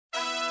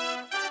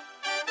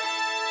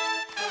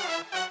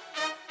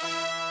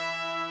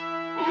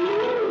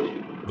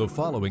The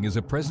following is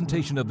a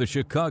presentation of the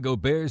Chicago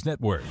Bears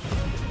Network.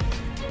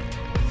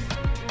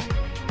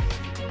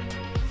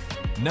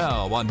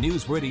 Now on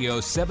News Radio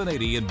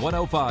 780 and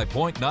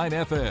 105.9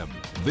 FM,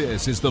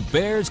 this is the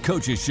Bears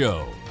Coaches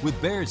Show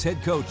with Bears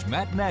head coach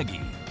Matt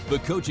Nagy, the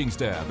coaching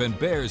staff, and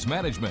Bears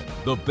management.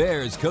 The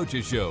Bears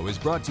Coaches Show is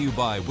brought to you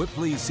by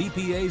Whipley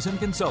CPAs and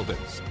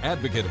Consultants,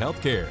 Advocate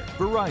Healthcare,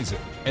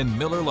 Verizon, and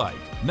Miller Lite.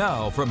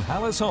 Now from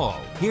Hallis Hall,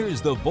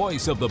 here's the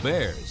voice of the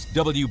Bears,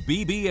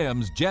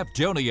 WBBM's Jeff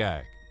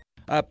Joniak.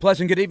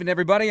 Pleasant good evening,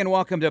 everybody, and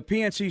welcome to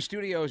PNC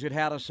Studios at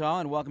Hallis Hall,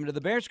 and welcome to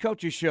the Bears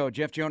Coaches Show.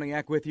 Jeff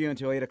Joniak with you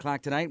until 8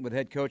 o'clock tonight with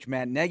head coach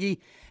Matt Nagy.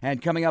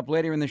 And coming up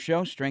later in the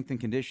show, strength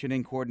and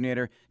conditioning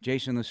coordinator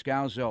Jason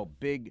Lascauzo.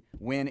 Big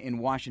win in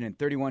Washington,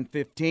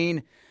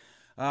 31-15.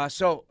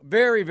 So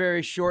very,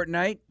 very short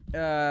night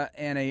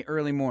and a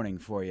early morning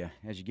for you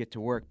as you get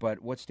to work.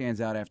 But what stands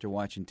out after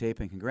watching tape,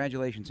 and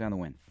congratulations on the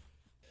win.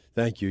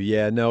 Thank you.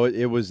 Yeah, no,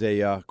 it was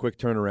a quick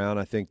turnaround.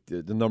 I think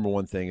the number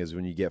one thing is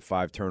when you get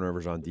 5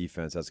 turnovers on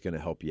defense, that's going to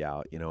help you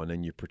out, and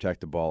then you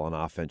protect the ball on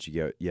offense.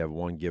 You have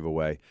one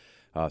giveaway,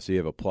 so you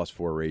have a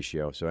 +4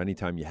 ratio. So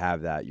anytime you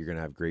have that, you're going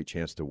to have a great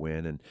chance to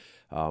win. And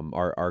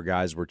our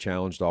guys were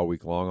challenged all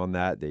week long on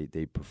that.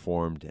 They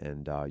performed,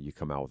 and you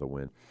come out with a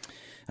win.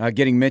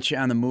 Getting Mitch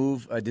on the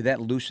move, did that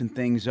loosen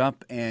things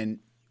up? And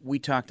we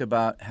talked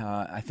about,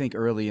 I think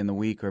early in the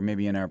week or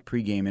maybe in our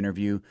pregame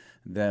interview,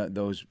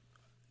 those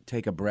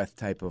take a breath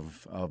type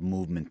of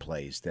movement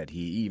plays that he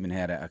even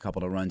had a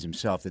couple of runs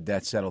himself. Did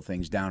that settle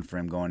things down for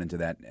him going into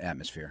that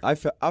atmosphere? I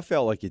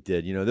felt like it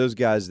did. Those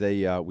guys,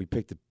 we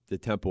picked the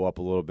tempo up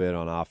a little bit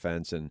on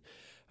offense, and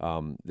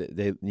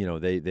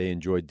they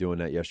enjoyed doing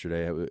that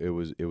yesterday. It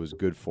was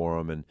good for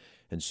them,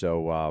 and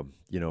so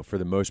for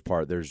the most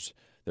part,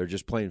 they're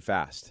just playing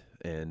fast.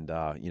 And,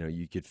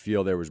 you could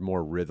feel there was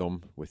more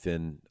rhythm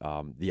within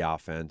the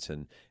offense.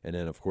 And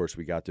then, of course,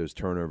 we got those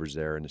turnovers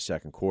there in the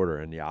second quarter,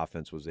 and the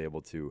offense was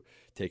able to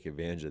take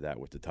advantage of that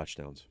with the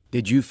touchdowns.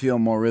 Did you feel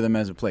more rhythm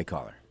as a play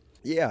caller?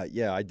 Yeah,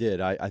 I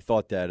did. I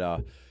thought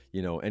that,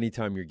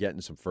 anytime you're getting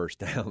some first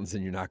downs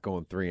and you're not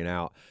going 3 and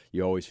out,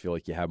 you always feel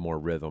like you have more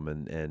rhythm.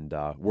 And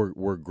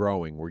we're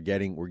growing. We're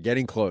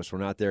getting close. We're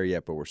not there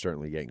yet, but we're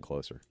certainly getting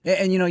closer.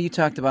 And you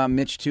talked about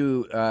Mitch,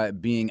 too,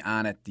 being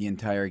on it the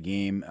entire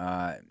game.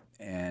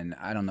 And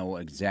I don't know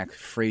what exact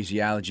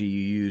phraseology you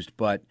used,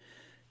 but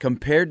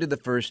compared to the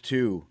first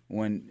two,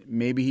 when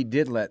maybe he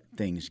did let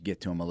things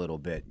get to him a little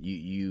bit,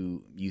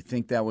 you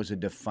think that was a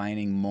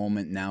defining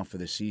moment now for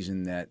the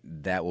season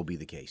that will be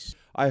the case?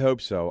 I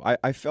hope so.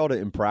 I felt it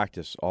in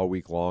practice all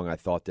week long. I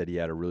thought that he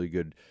had a really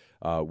good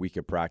week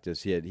of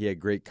practice. He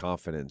had great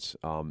confidence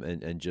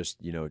and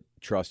just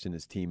trust in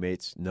his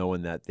teammates,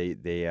 knowing that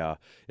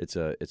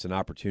it's an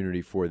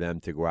opportunity for them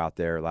to go out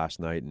there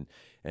last night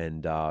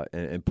and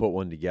put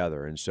one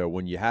together. And so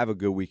when you have a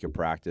good week of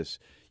practice,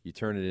 you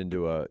turn it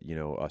into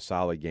a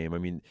solid game. I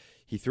mean,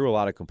 he threw a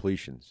lot of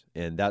completions,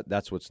 and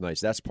that's what's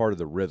nice. That's part of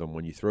the rhythm.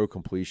 When you throw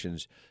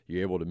completions,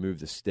 you're able to move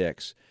the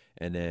sticks,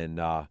 and then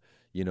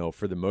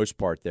for the most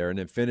part there, and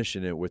then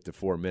finishing it with the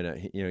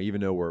 4-minute,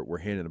 even though we're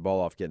handing the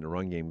ball off, getting the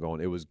run game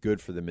going, it was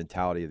good for the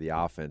mentality of the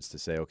offense to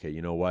say, okay,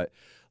 you know what,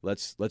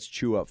 let's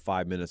chew up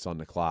 5 minutes on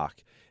the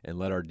clock and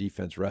let our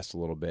defense rest a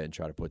little bit and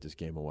try to put this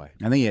game away.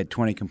 I think he had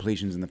 20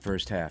 completions in the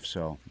first half,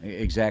 so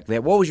exactly.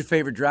 What was your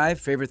favorite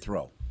drive, favorite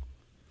throw?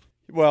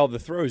 Well, the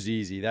throw's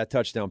easy. That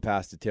touchdown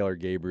pass to Taylor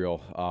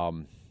Gabriel,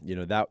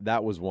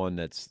 that was one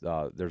that's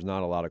there's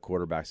not a lot of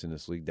quarterbacks in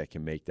this league that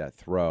can make that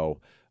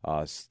throw,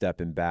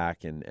 stepping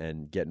back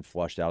and getting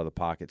flushed out of the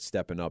pocket,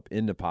 stepping up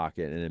in the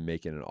pocket, and then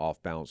making an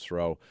off-balance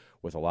throw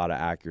with a lot of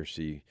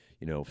accuracy,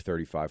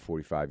 35,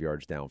 45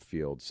 yards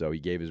downfield. So he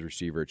gave his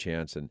receiver a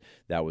chance, and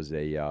that was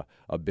a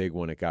big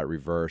one. It got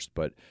reversed,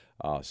 but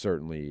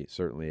certainly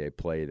a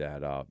play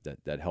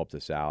that helped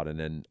us out. And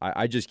then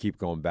I just keep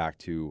going back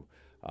to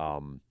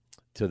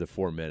the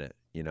 4-minute.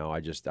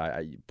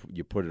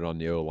 You put it on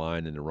the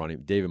O-line and the running.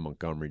 David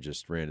Montgomery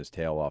just ran his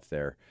tail off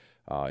there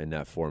in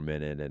that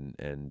 4-minute,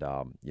 and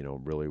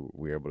really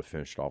we were able to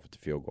finish it off with the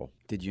field goal.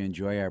 Did you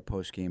enjoy our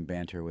post-game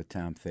banter with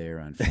Tom Thayer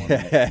on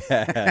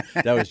 4-minute?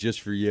 That was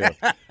just for you,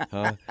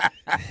 huh?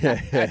 I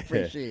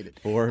appreciate it.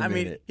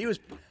 4-minute. I mean,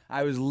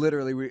 I was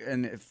literally,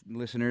 and if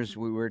listeners,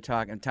 we were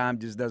talking, Tom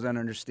just doesn't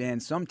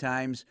understand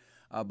sometimes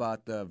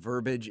about the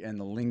verbiage and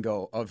the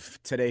lingo of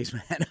today's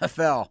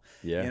NFL.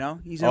 Yeah.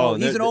 He's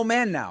an old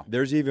man now.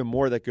 There's even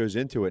more that goes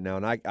into it now,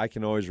 and I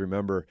can always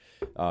remember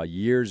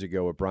years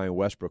ago with Brian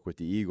Westbrook with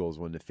the Eagles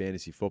when the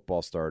fantasy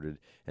football started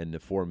and the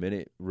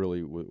 4-minute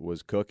really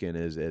was cooking,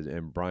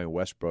 and Brian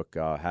Westbrook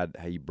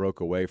he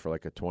broke away for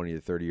like a 20 to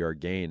 30-yard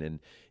gain,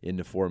 and in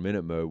the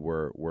 4-minute mode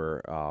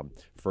where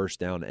first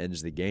down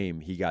ends the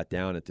game, he got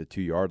down at the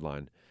 2-yard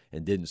line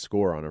and didn't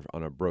score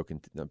on a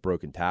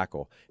broken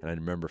tackle. And I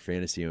remember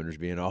fantasy owners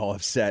being all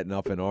upset and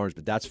up in arms.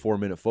 But that's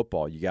 4-minute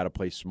football. You got to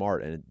play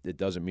smart, and it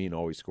doesn't mean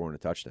always scoring a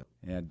touchdown.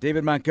 Yeah,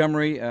 David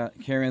Montgomery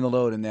carrying the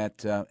load in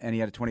that, and he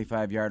had a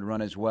 25-yard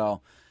run as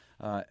well.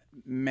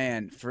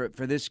 Man, for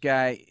this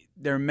guy,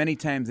 there are many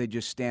times they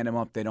just stand him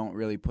up. They don't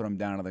really put him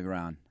down to the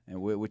ground.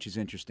 which is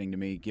interesting to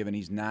me, given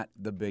he's not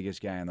the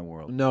biggest guy in the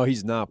world. No,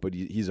 he's not, but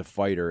he's a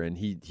fighter, and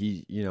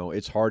he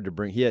it's hard to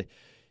bring.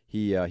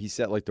 He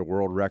set like the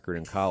world record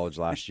in college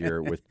last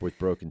year with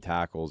broken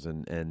tackles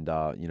and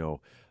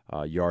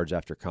yards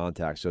after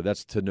contact. So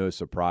that's to no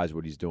surprise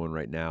what he's doing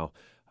right now.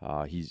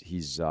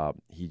 He's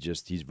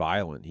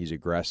violent. He's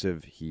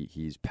aggressive.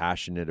 He's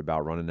passionate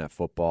about running that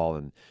football,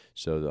 and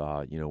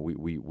so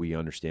we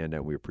understand that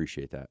and we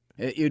appreciate that.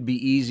 It would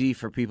be easy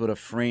for people to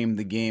frame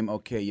the game.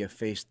 Okay, you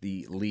faced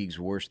the league's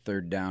worst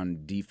third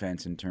down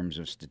defense in terms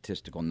of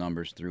statistical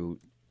numbers through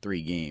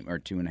 3 games or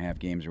 2.5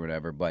 games or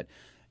whatever, but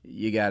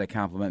you got to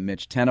compliment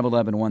Mitch. 10 of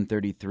 11,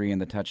 133, and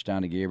the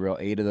touchdown to Gabriel.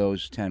 8 of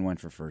those 10 went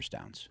for first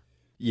downs.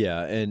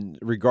 Yeah, and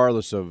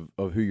regardless of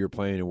who you're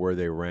playing and where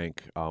they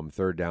rank,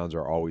 third downs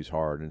are always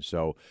hard. And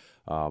so,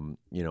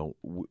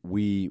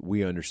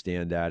 we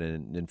understand that.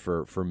 And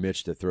for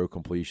Mitch to throw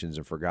completions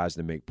and for guys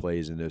to make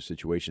plays in those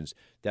situations,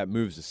 that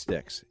moves the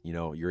sticks.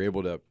 You're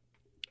able to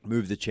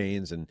move the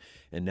chains, and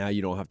now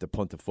you don't have to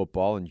punt the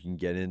football, and you can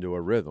get into a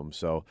rhythm.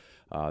 So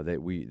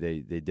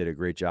they did a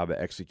great job of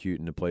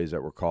executing the plays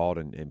that were called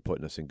and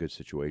putting us in good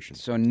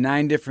situations. So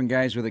 9 different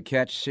guys with a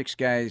catch, 6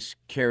 guys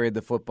carried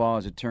the football,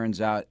 as it turns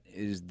out.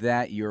 Is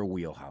that your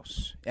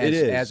wheelhouse? It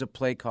is. As a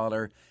play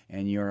caller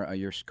and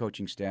your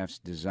coaching staff's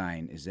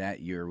design, is that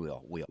your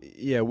wheel?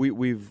 Yeah,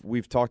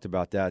 we've talked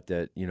about that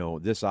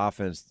this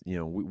offense,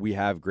 we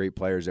have great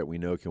players that we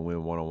know can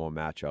win one-on-one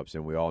matchups,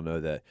 and we all know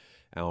that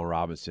Allen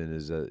Robinson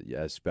is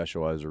as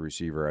special as a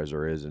receiver as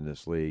there is in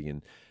this league,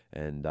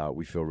 and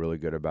we feel really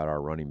good about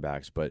our running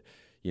backs. But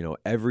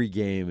every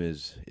game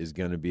is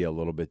going to be a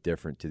little bit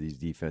different to these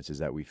defenses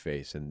that we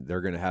face, and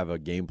they're going to have a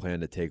game plan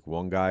to take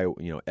one guy,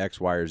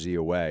 X, Y, or Z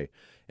away,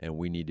 and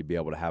we need to be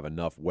able to have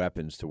enough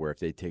weapons to where if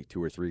they take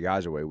 2 or 3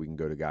 guys away, we can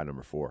go to guy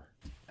number 4.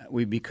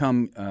 We've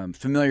become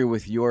familiar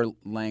with your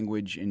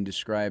language in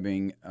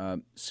describing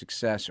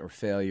success or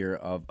failure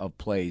of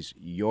plays.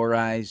 Your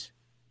eyes,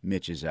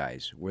 Mitch's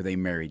eyes. Were they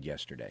married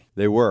yesterday?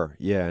 They were,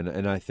 yeah,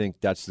 and I think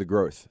that's the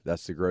growth.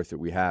 That's the growth that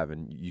we have,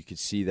 and you could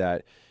see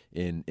that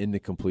in the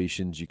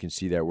completions. You can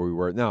see that where we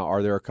were. Now,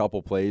 are there a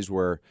couple plays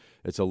where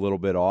it's a little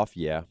bit off?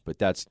 Yeah, but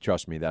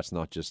trust me, that's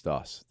not just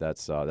us.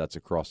 That's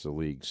across the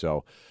league.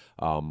 So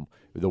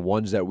the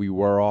ones that we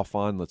were off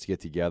on, let's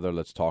get together,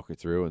 let's talk it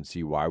through and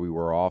see why we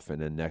were off,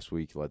 and then next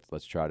week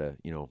let's try to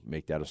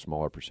make that a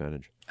smaller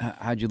percentage.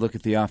 How'd you look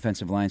at the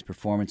offensive line's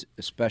performance,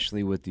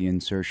 especially with the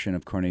insertion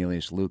of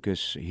Cornelius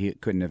Lucas? He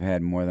couldn't have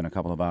had more than a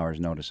couple of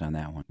hours' notice on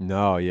that one.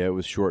 No, yeah, it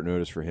was short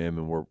notice for him,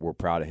 and we're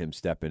proud of him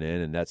stepping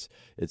in, and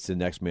it's the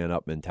next man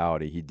up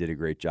mentality. He did a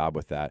great job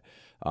with that.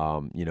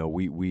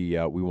 We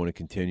want to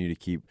continue to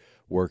keep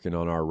working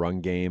on our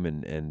run game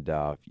and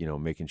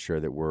making sure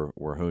that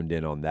we're honed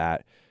in on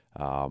that.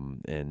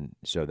 And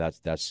so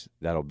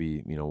that'll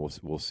be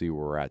we'll see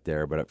where we're at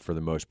there, but for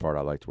the most part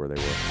I liked where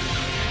they were.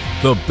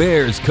 The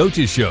Bears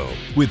Coaches Show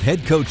with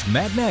head coach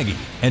Matt Nagy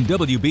and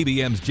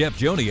WBBM's Jeff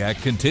Joniak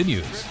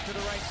continues. To the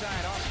right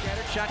side, off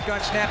scattered,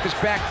 shotgun snap is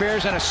back.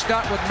 Bears on a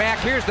stunt with Mack.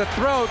 Here's the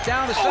throw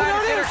down the side.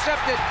 It's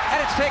intercepted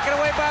and it's taken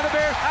away by the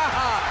Bears.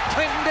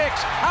 Clinton Dix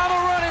on the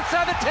run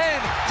inside the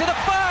 10 to the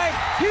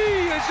 5.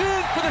 He is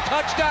in for the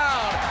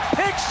touchdown.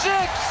 Pick 6.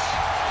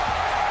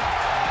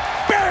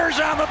 Bears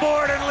on the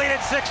board and lead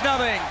it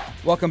 6-0.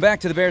 Welcome back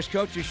to the Bears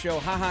Coaches Show.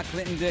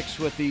 Clinton Dix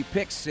with the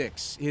pick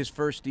 6, his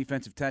first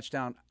defensive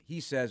touchdown, he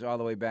says, all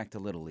the way back to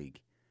Little League.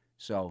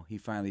 So he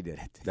finally did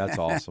it. That's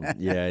awesome.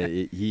 Yeah,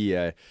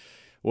 he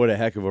what a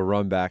heck of a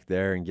run back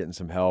there and getting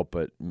some help.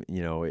 But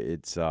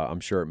it's I'm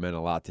sure it meant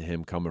a lot to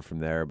him coming from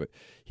there. But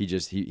he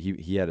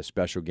had a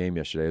special game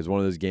yesterday. It was one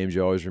of those games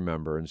you always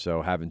remember. And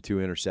so having 2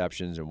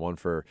 interceptions and one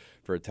for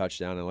a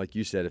touchdown, and like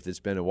you said, if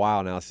it's been a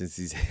while now since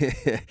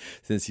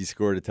he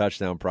scored a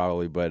touchdown,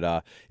 probably.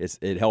 But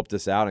it helped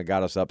us out and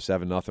got us up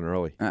 7-0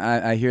 early.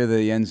 I hear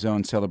the end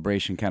zone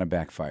celebration kind of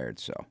backfired.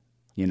 So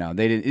it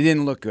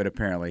didn't look good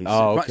apparently.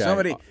 Oh, okay.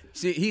 Somebody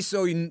see it's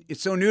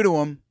so new to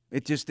him.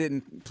 It just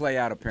didn't play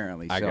out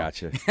apparently. So. I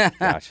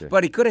gotcha.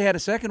 But he could have had a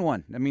second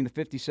one. I mean, the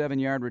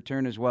 57-yard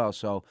return as well.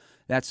 So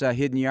that's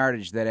hidden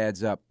yardage that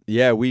adds up.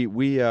 Yeah, we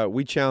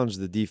challenged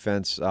the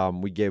defense.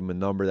 We gave them a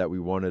number that we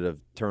wanted of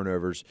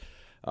turnovers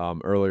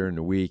earlier in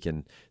the week,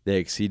 and they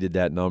exceeded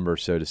that number.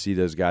 So to see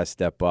those guys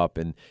step up,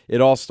 and it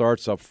all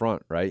starts up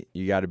front, right?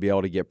 You got to be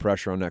able to get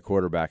pressure on that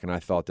quarterback, and I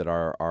thought that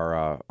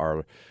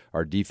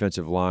our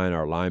defensive line,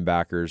 our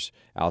linebackers,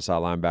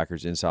 outside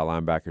linebackers, inside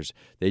linebackers,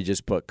 they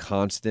just put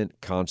constant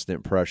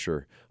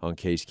pressure on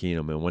Case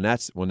Keenum. And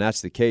when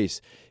that's the case,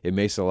 it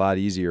makes it a lot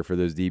easier for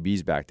those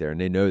DBs back there, and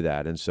they know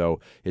that. And so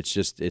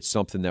it's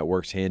something that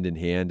works hand in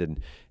hand.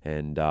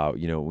 And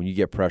when you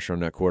get pressure on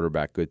that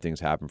quarterback, good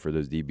things happen for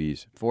those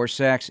DBs. 4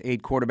 sacks,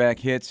 8 quarterback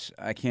hits.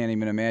 I can't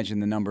even imagine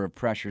the number of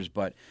pressures,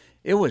 but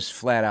it was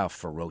flat out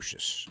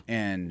ferocious.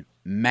 And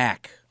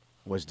Mack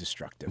was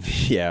destructive.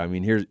 Yeah, I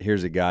mean,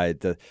 here's a guy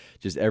that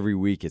just every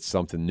week it's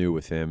something new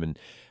with him, and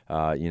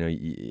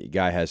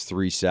Guy has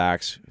 3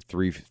 sacks,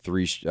 three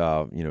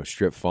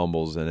strip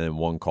fumbles, and then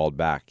 1 called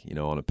back,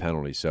 on a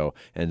penalty. So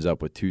ends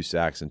up with 2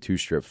 sacks and 2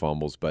 strip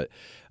fumbles. But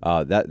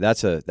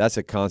that's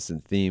a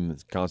constant theme,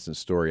 constant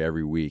story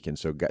every week. And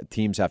so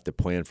teams have to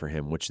plan for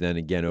him, which then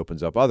again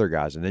opens up other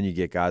guys. And then you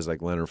get guys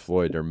like Leonard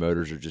Floyd. Their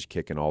motors are just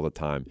kicking all the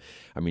time.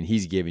 I mean,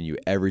 he's giving you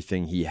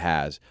everything he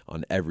has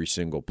on every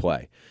single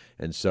play.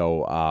 And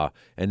so,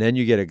 and then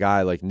you get a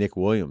guy like Nick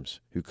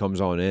Williams who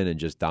comes on in and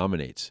just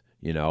dominates.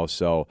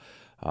 So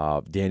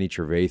Danny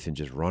Trevathan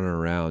just running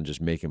around,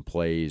 just making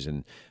plays,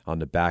 and on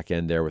the back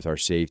end there with our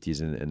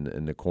safeties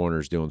and the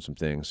corners doing some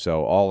things.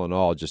 So all in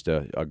all, just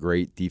a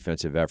great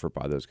defensive effort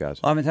by those guys.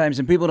 Oftentimes,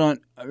 and people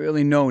don't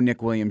really know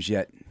Nick Williams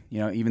yet,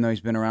 even though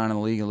he's been around in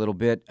the league a little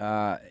bit.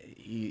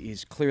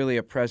 He's clearly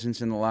a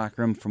presence in the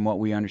locker room from what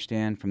we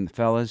understand from the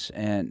fellas.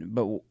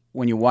 But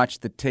when you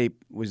watch the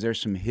tape, was there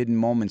some hidden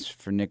moments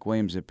for Nick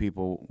Williams that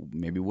people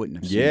maybe wouldn't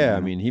have seen? Yeah,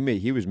 I mean,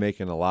 he was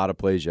making a lot of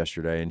plays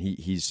yesterday, and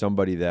he's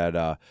somebody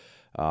that,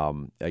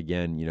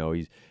 again,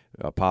 he's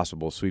a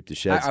possible sweep the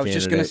sheds. I was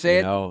just going to say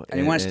it. I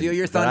didn't want to steal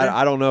your thunder.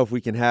 I don't know if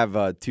we can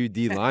have 2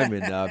 D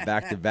linemen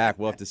back to back.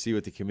 We'll have to see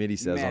what the committee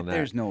says on that.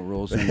 There's no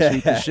rules in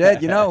sweep the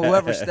shed.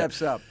 Whoever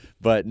steps up.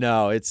 But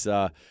no, it's.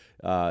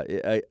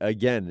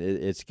 Again,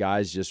 it's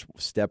guys just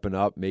stepping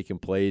up, making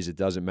plays. It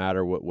doesn't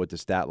matter what the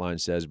stat line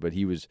says, but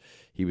he was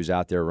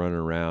out there running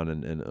around,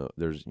 and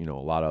there's a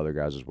lot of other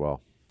guys as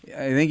well.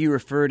 I think you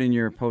referred in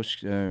your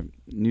post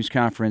news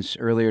conference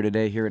earlier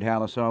today here at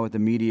Halasaw with the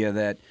media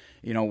that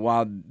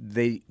while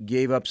they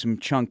gave up some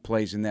chunk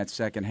plays in that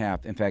second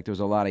half, in fact there was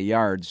a lot of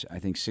yards. I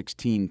think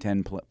 16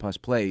 10-plus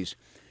plays.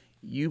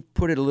 You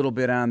put it a little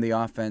bit on the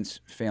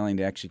offense failing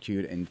to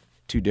execute and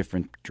 2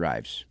 different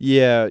drives.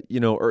 Yeah,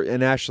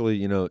 and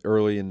actually,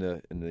 early in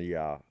the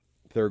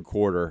third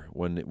quarter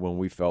when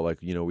we felt like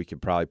we could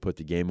probably put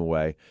the game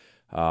away,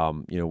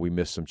 we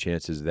missed some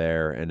chances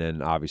there, and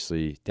then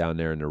obviously down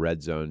there in the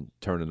red zone,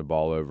 turning the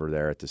ball over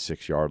there at the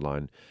 6-yard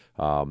line.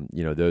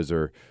 Those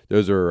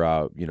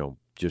are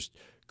just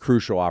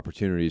crucial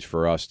opportunities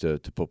for us to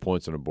put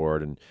points on the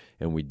board,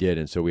 and we did.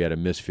 And so we had a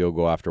missed field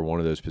goal after one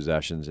of those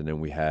possessions, and then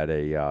we had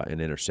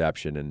an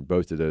interception, and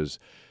both of those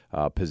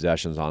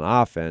possessions on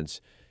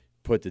offense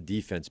put the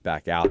defense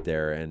back out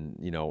there. And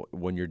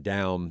when you're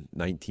down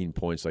 19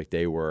 points like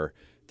they were,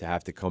 to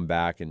have to come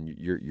back and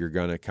you're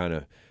going to kind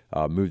of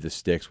move the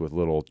sticks with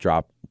little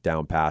drop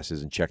down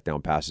passes and check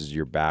down passes to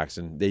your backs,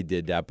 and they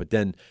did that. But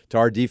then to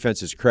our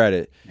defense's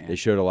credit, they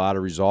showed a lot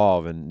of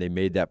resolve, and they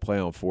made that play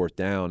on 4th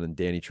down, and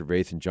Danny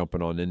Trevathan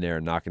jumping on in there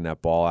and knocking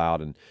that ball out,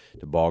 and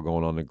the ball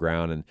going on the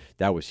ground, and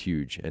that was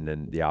huge. And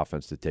then the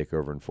offense to take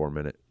over in 4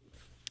 minutes.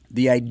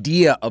 The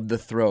idea of the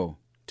throw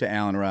to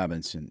Allen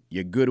Robinson,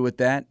 you good with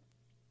that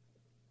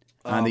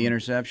on the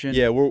interception?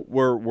 Yeah, we're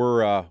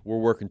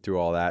working through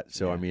all that.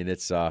 So I mean,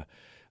 it's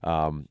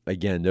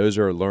again, those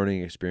are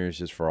learning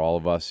experiences for all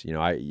of us. You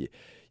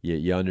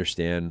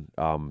understand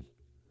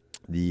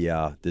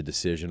the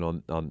decision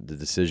on the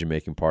decision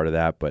making part of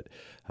that, but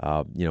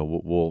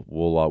we'll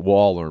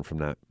all learn from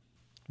that.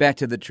 Back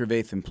to the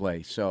Trevathan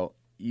play. So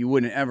you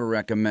wouldn't ever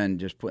recommend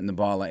just putting the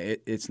ball.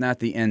 It's not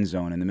the end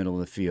zone in the middle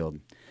of the field.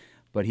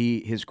 But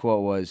his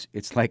quote was,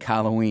 "It's like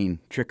Halloween,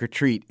 trick or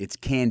treat. It's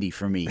candy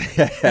for me."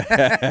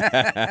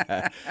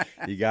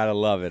 You gotta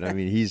love it. I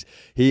mean,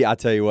 I'll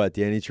tell you what,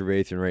 Danny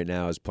Trevathan right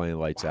now is playing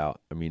lights out.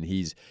 I mean,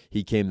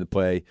 he came to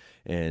play,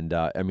 and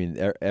I mean,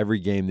 every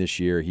game this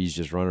year he's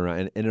just running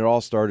around, and it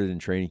all started in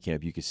training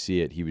camp. You could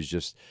see it. He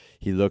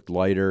looked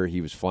lighter.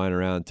 He was flying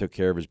around, took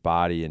care of his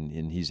body,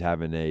 and he's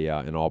having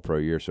an All-Pro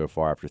year so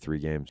far after 3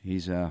 games.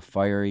 He's a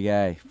fiery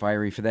guy,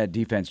 fiery for that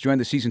defense. Join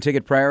the season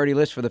ticket priority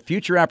list for the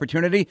future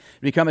opportunity to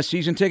become a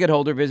season ticket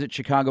holder. Visit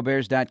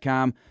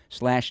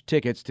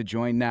chicagobears.com/tickets to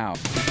join now.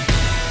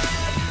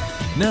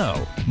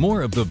 Now,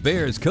 more of the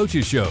Bears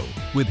Coaches Show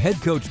with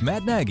head coach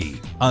Matt Nagy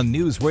on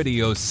News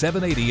Radio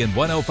 780 and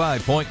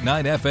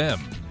 105.9 FM,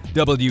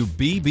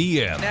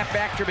 WBBM. Snap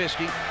back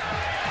Trubisky.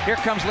 Here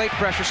comes late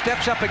pressure,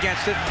 steps up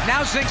against it.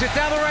 Now zings it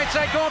down the right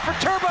side, going for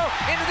Turbo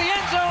into the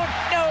end zone.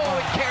 No,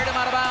 it carried him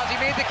out of bounds. He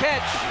made the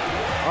catch.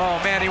 Oh,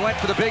 man, he went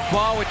for the big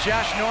ball with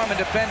Josh Norman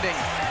defending.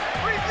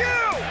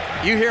 Review!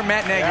 You hear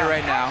Matt Nagy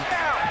right now.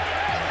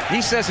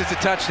 He says it's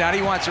a touchdown.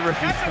 He wants a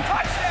review. That's a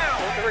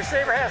touchdown. The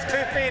receiver has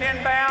 2 feet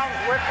inbounds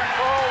with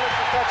control. It's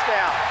a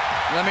touchdown.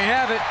 Let me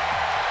have it.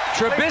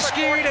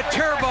 Trubisky to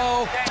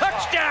Turbo.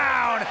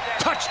 Touchdown!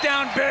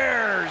 Touchdown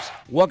Bears!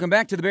 Welcome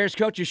back to the Bears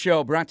Coaches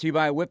Show, brought to you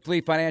by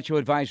Whipley Financial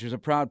Advisors, a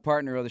proud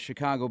partner of the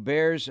Chicago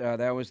Bears.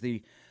 That was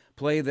the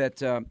play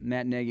that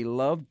Matt Nagy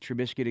loved.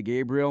 Trubisky to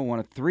Gabriel, one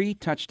of 3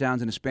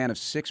 touchdowns in a span of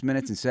 6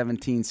 minutes and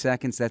 17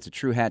 seconds. That's a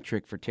true hat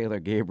trick for Taylor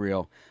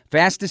Gabriel.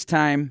 Fastest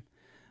time,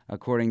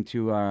 according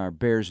to our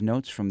Bears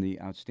notes from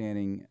the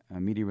outstanding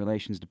media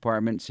relations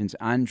department, since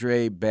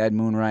Andre Bad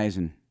Moon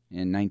Rising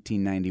in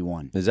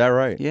 1991. Is that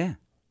right? Yeah.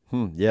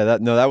 Yeah,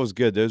 that was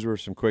good. Those were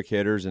some quick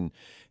hitters, and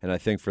I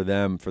think for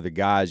them, for the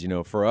guys,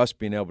 for us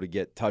being able to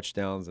get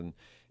touchdowns and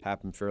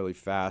happen fairly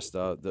fast,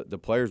 the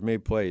players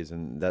made plays,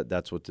 and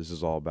that's what this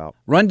is all about.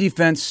 Run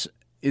defense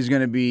is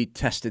going to be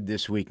tested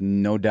this week,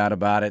 no doubt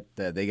about it.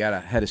 They got a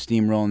head of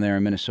steam rolling there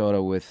in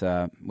Minnesota with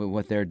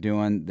what they're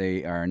doing.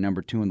 They are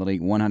number 2 in the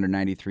league,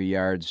 193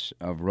 yards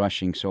of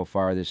rushing so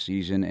far this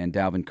season. And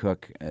Dalvin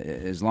Cook,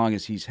 as long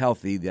as he's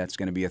healthy, that's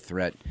going to be a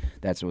threat.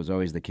 That was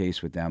always the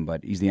case with them.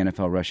 But he's the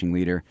NFL rushing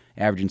leader,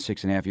 averaging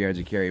 6.5 yards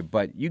a carry.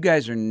 But you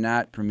guys are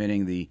not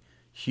permitting the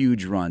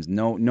huge runs.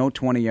 No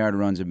 20-yard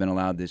runs have been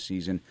allowed this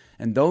season.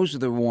 And those are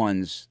the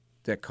ones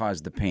that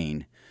cause the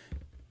pain.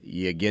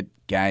 You get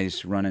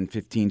guys running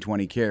 15,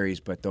 20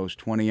 carries, but those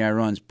 20-yard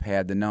runs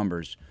pad the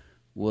numbers.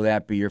 Will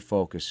that be your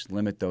focus?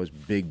 Limit those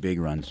big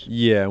runs.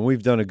 Yeah, and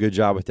we've done a good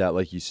job with that,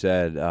 like you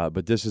said.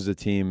 But this is a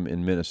team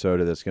in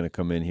Minnesota that's going to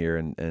come in here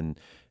and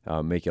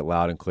make it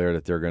loud and clear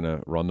that they're going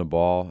to run the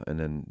ball, and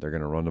then they're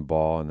going to run the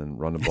ball, and then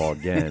run the ball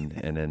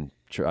again, and then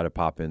try to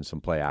pop in some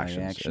play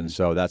actions. And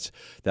so that's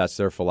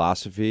their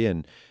philosophy,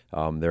 and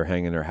they're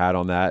hanging their hat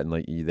on that. And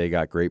like they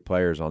got great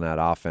players on that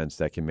offense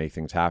that can make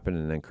things happen.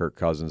 And then Kirk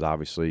Cousins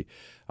obviously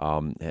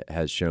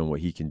has shown what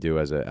he can do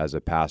as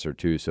a passer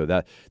too. So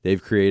that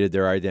they've created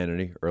their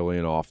identity early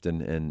and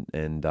often,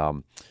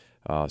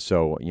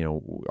 so,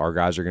 our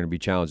guys are going to be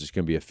challenged. It's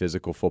going to be a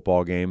physical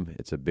football game.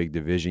 It's a big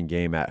division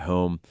game at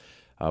home.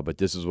 But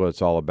this is what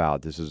it's all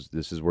about. This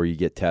is where you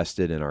get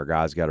tested, and our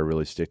guys got to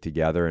really stick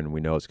together, and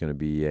we know it's going to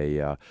be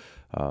a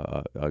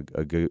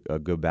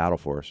good battle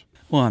for us.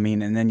 Well, I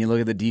mean, and then you look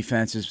at the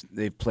defenses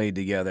they've played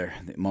together,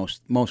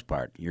 most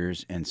part,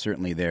 yours and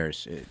certainly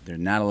theirs. There are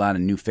not a lot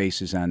of new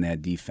faces on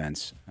that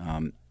defense.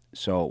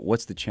 So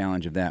what's the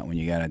challenge of that when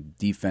you got a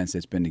defense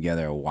that's been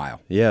together a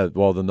while? Yeah,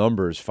 well, the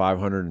number is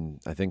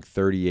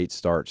 538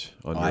 starts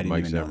under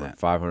Mike Zimmer.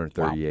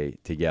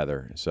 538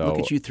 together. So look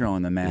at you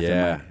throwing the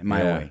math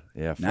my way.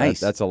 Yeah, nice.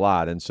 That's a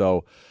lot. And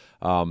so,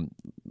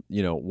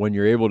 when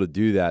you're able to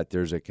do that,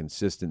 there's a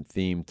consistent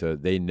theme to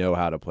they know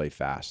how to play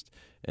fast.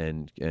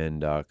 And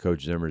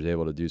Coach Zimmer is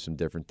able to do some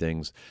different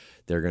things.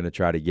 They're going to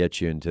try to get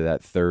you into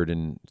that third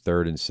and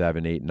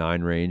 7, 8,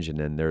 9 range, and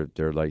then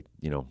they're like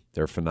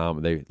they're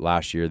phenomenal.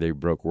 Last year they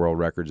broke world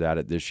records at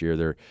it. This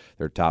year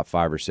they're top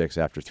 5 or 6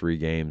 after 3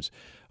 games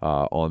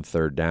on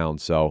third down.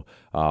 So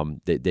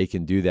they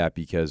can do that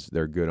because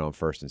they're good on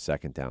first and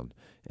second down.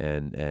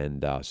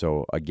 And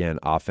so again,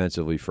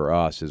 offensively for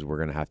us is we're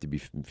going to have to be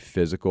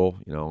physical.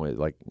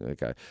 Like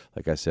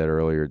I said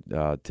earlier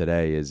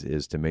today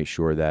is to make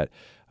sure that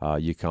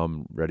you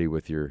come ready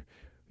with your,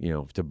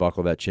 to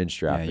buckle that chin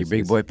strap. Yeah, your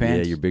big boy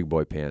pants. Yeah, your big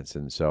boy pants.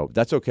 And so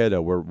that's okay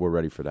though. We're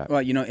ready for that.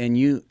 Well,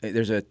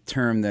 there's a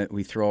term that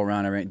we throw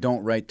around.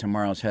 Don't write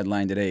tomorrow's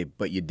headline today,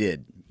 but you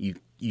did.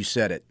 You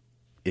said it.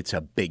 It's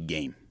a big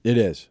game. It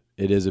is.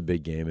 It is a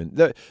big game,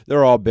 and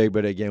they're all big.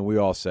 But again, we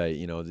all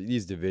say,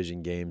 these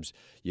division games,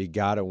 you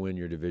got to win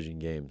your division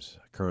games.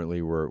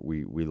 Currently,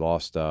 we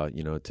lost,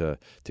 to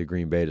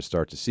Green Bay to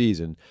start the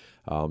season.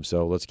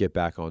 So let's get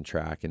back on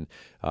track, and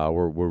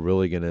we're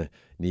really gonna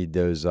need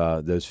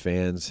those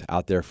fans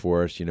out there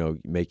for us.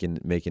 Making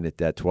it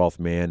that 12th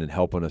man and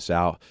helping us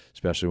out,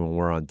 especially when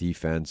we're on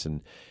defense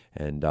and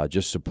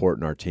just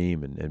supporting our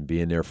team and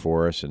being there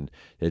for us, and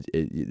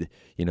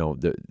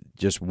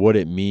just what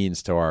it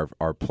means to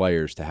our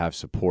players to have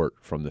support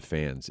from the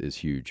fans is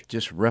huge.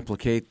 Just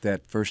replicate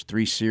that first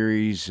 3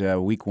 series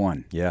week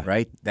 1. Yeah,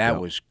 right. That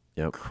was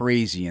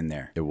crazy in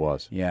there. It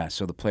was. Yeah,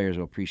 so the players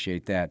will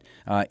appreciate that.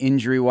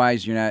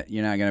 Injury-wise, you're not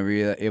going to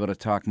be able to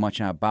talk much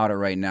about it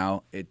right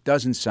now. It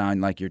doesn't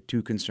sound like you're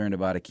too concerned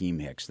about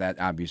Akeem Hicks. That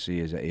obviously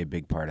is a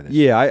big part of this.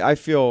 Yeah, I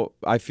feel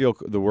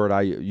the word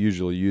I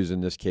usually use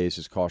in this case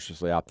is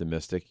cautiously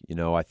optimistic.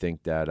 I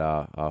think that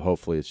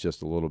hopefully it's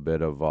just a little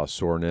bit of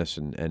soreness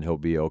and he'll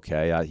be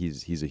okay.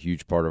 He's a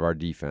huge part of our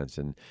defense,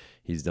 and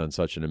he's done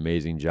such an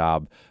amazing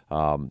job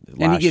last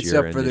year and he gets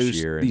up for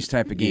these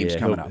type of games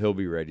coming up. He'll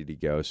be ready to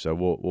go. So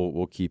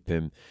we'll keep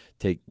him,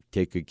 take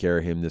good care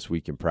of him this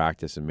week in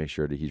practice and make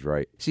sure that he's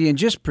right. See, and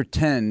just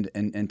pretend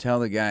and tell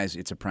the guys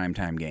it's a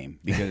primetime game,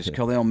 because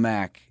Khalil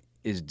Mack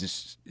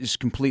is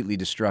completely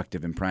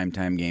destructive in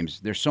primetime games.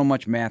 There's so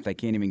much math I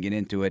can't even get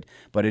into it,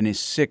 but in his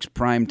 6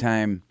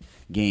 primetime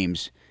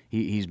games,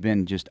 he's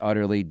been just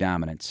utterly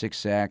dominant. 6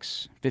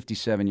 sacks,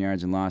 57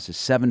 yards and losses,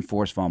 7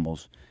 forced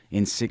fumbles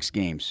in 6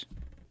 games.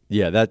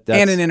 Yeah, that's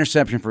and an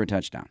interception for a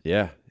touchdown.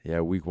 Yeah,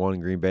 week 1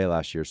 in Green Bay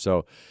last year.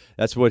 So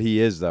that's what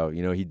he is, though.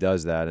 He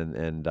does that,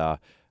 and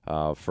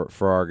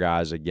for our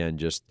guys, again,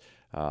 just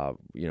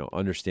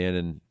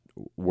understanding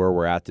where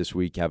we're at this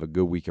week, have a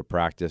good week of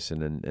practice,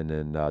 and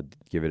then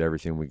give it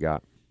everything we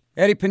got.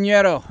 Eddie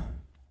Piñeiro,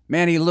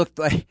 man, it looked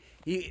like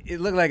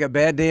a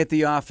bad day at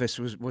the office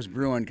was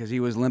brewing because he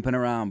was limping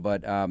around.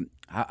 But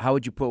how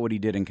would you put what he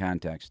did in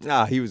context?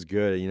 He was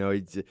good.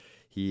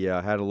 He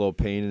had a little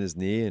pain in his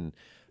knee, and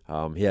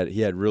he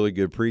had really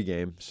good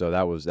pregame, so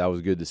that was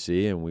good to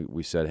see. And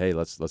we said, hey,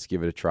 let's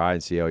give it a try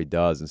and see how he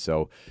does. And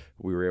so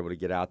we were able to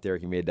get out there.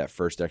 He made that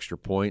first extra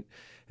point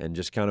and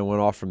just kind of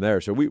went off from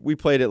there. So we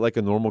played it like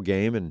a normal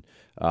game, and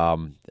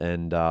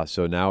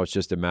so now it's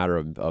just a matter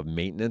of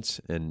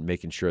maintenance and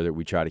making sure that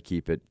we try to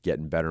keep it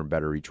getting better and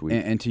better each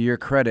week. And to your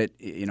credit,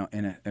 in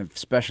a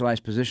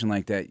specialized position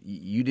like that,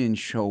 you didn't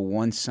show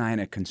one sign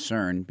of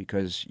concern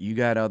because you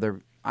got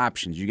other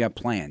options, you got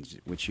plans,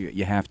 which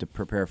you have to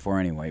prepare for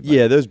anyway. But.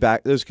 Yeah,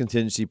 those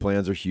contingency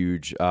plans are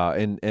huge,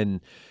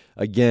 and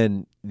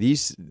again,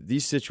 these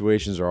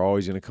situations are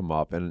always going to come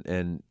up,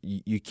 and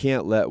you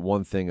can't let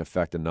one thing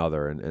affect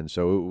another. And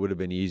so it would have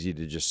been easy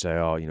to just say,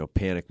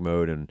 panic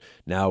mode, and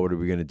now what are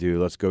we going to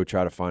do? Let's go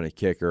try to find a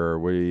kicker.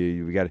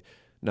 We got to.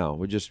 No,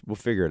 we'll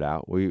figure it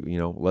out.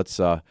 Let's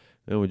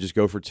we just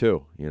go for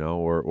 2,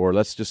 or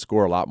let's just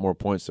score a lot more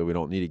points so we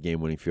don't need a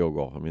game-winning field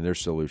goal. I mean,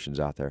 there's solutions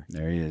out there.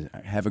 There he is.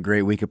 Have a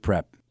great week of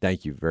prep.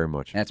 Thank you very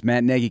much. That's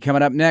Matt Nagy.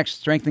 Coming up next,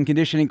 strength and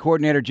conditioning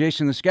coordinator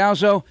Jason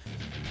Lascalzo.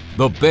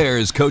 The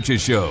Bears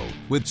Coaches Show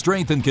with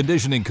strength and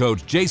conditioning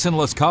coach Jason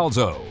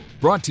Lascalzo.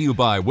 Brought to you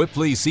by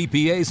Whipley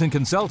CPAs and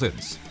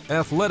Consultants,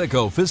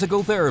 Athletico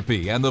Physical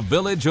Therapy, and the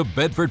Village of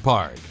Bedford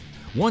Park.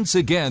 Once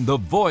again, the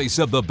voice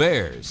of the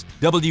Bears,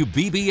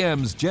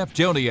 WBBM's Jeff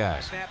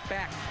Joniak. Snap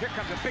back. Here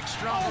comes a big,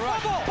 strong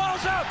rush.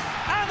 Ball's out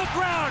on the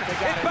ground.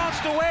 It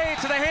bounced away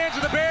into the hands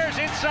of the Bears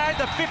inside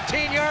the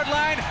 15-yard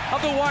line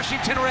of the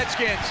Washington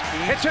Redskins.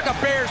 It took a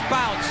Bears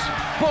bounce.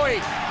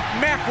 Boy,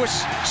 Mack was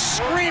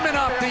screaming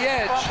off the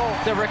edge.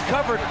 The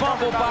recovered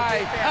fumble by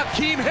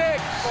Akeem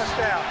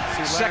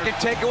Hicks. Second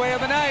takeaway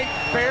of the night.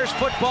 Bears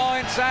football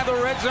inside the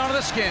red zone of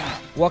the Skins.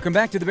 Welcome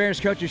back to the Bears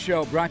Coaches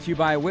Show, brought to you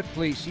by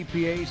Whipley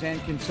CPAs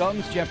and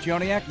Consultants. Jeff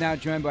Joniak, now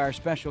joined by our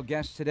special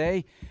guest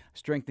today,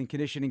 strength and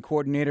conditioning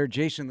coordinator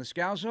Jason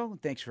Lascalzo.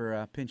 Thanks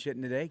for pinch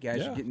hitting today.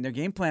 Guys are getting their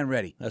game plan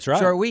ready. That's right.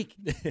 Short week.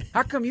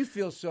 How come you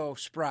feel so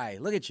spry?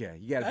 Look at you.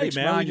 You got a big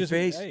smile on your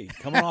face. Hey,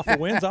 coming off the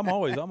wins, I'm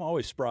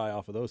always spry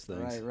off of those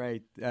things.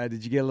 Right.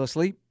 Did you get a little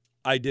sleep?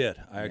 I did.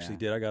 I actually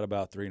did. I got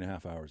about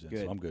 3.5 hours in,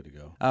 so I'm good to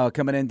go.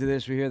 Coming into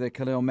this, we hear that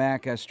Khalil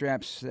Mack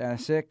strip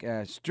sack,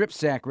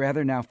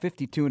 now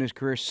 52 in his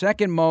career,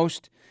 second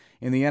most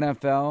in the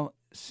NFL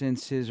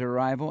since his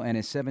arrival, and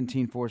his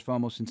 17 forced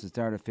fumbles since the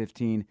start of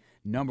 15,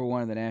 number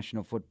 1 in the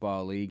National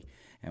Football League.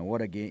 And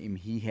what a game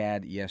he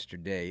had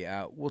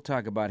yesterday. We'll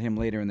talk about him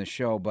later in the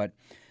show, but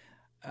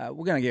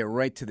we're going to get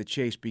right to the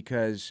chase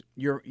because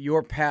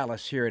your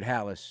palace here at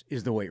Hallis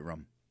is the weight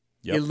room.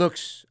 Yep. It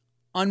looks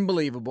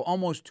unbelievable,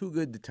 almost too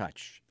good to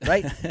touch,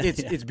 right?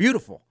 It's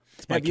beautiful.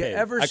 It's my cave.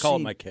 I call it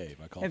my cave.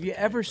 Have you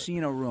ever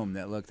seen a room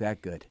that looked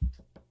that good?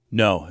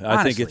 No,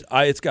 I think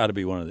it's got to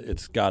be one of the.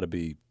 It's got to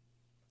be.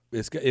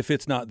 If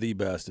it's not the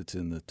best, it's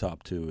in the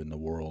top 2 in the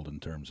world in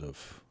terms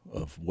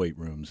of weight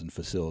rooms and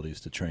facilities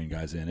to train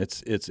guys in.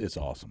 It's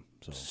awesome.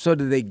 So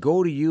did they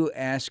go to you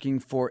asking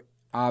for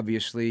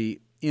obviously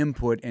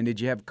input, and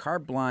did you have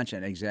carte blanche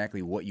on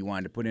exactly what you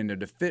wanted to put in there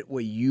to fit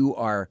what you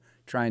are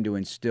trying to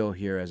instill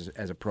here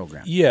as a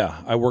program?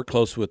 Yeah, I worked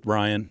close with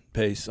Ryan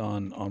Pace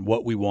on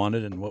what we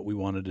wanted and what we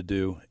wanted to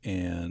do,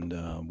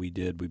 and we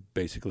did. We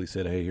basically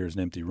said, hey, here's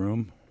an empty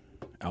room,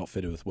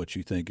 outfit it with what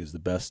you think is the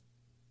best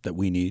that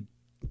we need,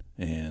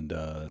 and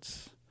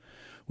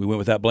we went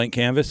with that blank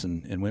canvas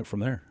and went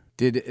from there.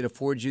 Did it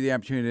afford you the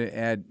opportunity to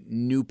add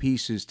new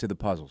pieces to the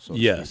puzzle? So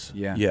yes.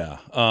 Yeah.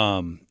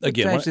 Again, what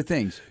types of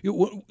things?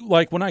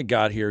 Like when I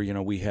got here,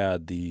 we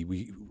had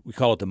we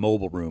call it the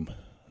mobile room,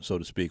 so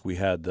to speak. We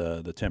had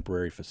the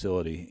temporary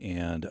facility,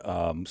 and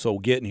so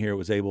getting here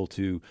was able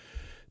to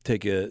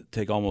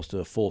take almost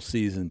a full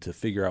season to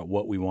figure out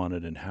what we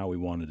wanted and how we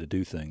wanted to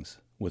do things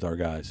with our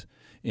guys.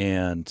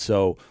 And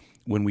so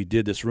when we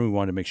did this room, we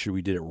wanted to make sure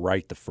we did it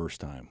right the first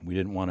time. We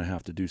didn't want to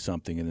have to do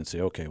something and then say,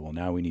 okay, well,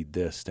 now we need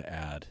this to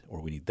add or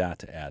we need that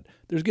to add.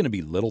 There's going to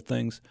be little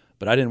things,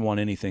 but I didn't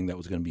want anything that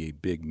was going to be a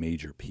big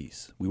major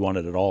piece. We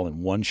wanted it all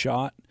in one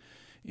shot,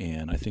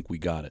 and I think we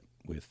got it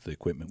with the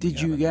equipment.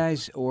 Did you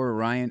guys or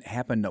Ryan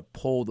happen to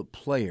poll the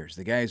players,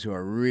 the guys who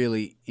are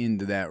really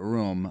into that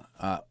room,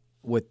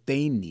 what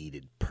they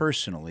needed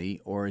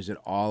personally, or is it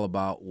all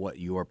about what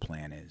your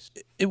plan is?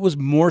 It was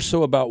more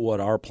so about what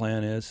our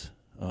plan is.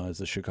 As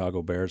the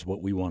Chicago Bears,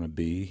 what we want to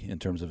be in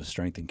terms of a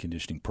strength and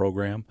conditioning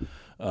program.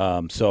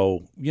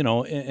 So,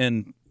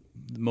 and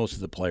most of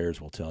the players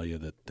will tell you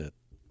that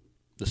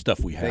the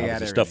stuff we have is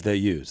the stuff they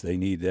use. They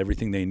need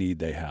everything they need,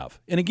 they have.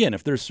 And again,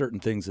 if there's certain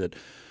things that,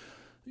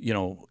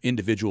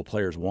 individual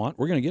players want,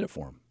 we're going to get it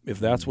for them. If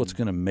that's what's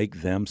going to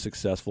make them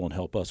successful and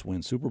help us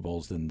win Super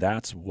Bowls, then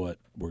that's what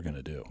we're going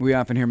to do. We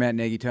often hear Matt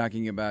Nagy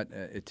talking about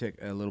it took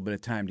a little bit of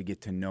time to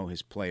get to know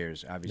his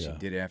players. Obviously,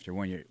 did it after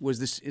 1 year.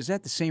 Is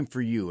that the same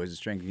for you as a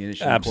strength and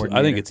conditioning Absolutely.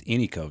 coordinator? I think it's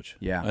any coach.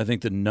 Yeah. I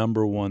think the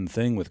number one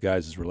thing with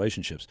guys is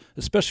relationships,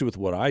 especially with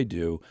what I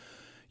do.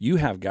 You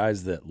have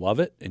guys that love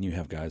it and you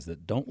have guys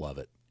that don't love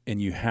it, and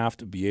you have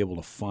to be able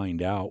to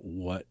find out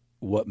what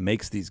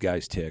makes these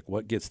guys tick,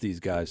 what gets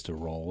these guys to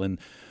roll. And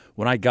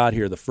when I got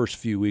here, the first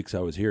few weeks I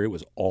was here, it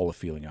was all a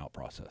feeling out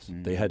process.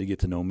 Mm-hmm. They had to get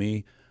to know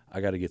me.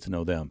 I got to get to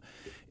know them.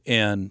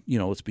 And,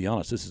 let's be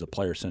honest, this is a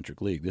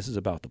player-centric league. This is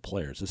about the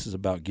players. This is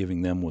about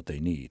giving them what they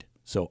need.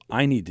 So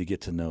I need to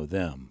get to know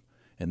them,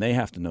 and they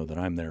have to know that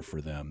I'm there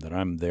for them, that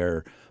I'm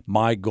there.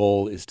 My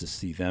goal is to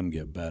see them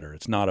get better.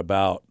 It's not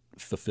about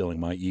fulfilling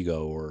my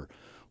ego or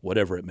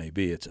whatever it may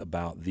be. It's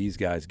about these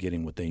guys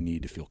getting what they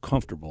need to feel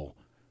comfortable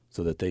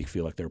so that they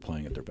feel like they're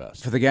playing at their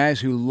best. For the guys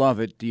who love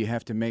it, do you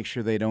have to make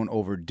sure they don't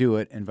overdo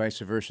it? And vice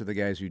versa, the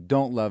guys who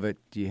don't love it,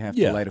 do you have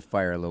to light a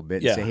fire a little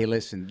bit and say, hey,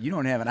 listen, you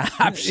don't have an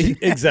option?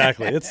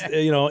 Exactly. It's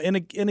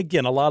and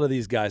again, a lot of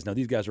these guys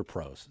are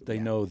pros. They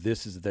know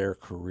this is their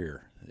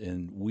career.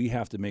 And we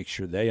have to make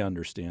sure they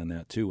understand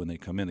that too when they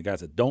come in. The guys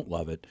that don't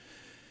love it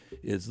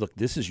is, look,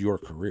 this is your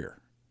career.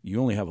 You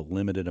only have a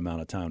limited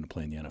amount of time to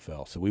play in the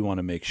NFL. So we want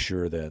to make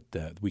sure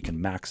that we can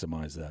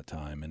maximize that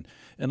time.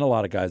 And a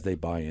lot of guys, they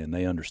buy in,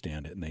 they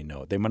understand it, and they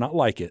know it. They might not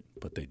like it,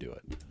 but they do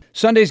it.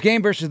 Sunday's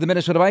game versus the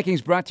Minnesota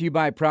Vikings brought to you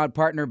by proud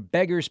partner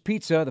Beggar's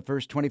Pizza. The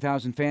first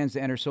 20,000 fans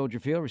to enter Soldier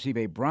Field receive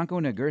a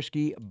Bronco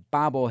Nagurski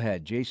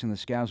bobblehead. Jason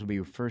Lascaux will be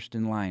first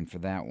in line for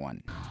that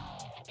one.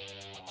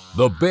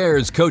 The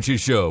Bears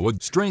Coaches Show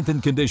with strength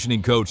and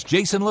conditioning coach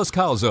Jason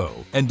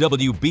Lascaux and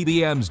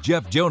WBBM's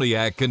Jeff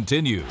Joniak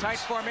continues. Tight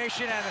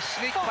formation and a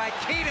sneak by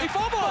Keenum.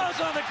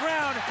 Fumbles on the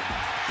ground.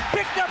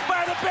 Picked up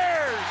by the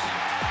Bears.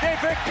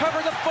 They've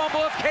recovered the fumble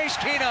of Case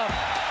Keenum.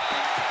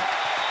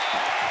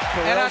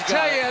 And I'll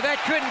tell you,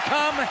 that couldn't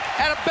come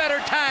at a better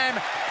time.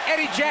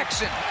 Eddie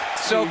Jackson.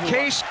 So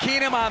Case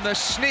Keenum on the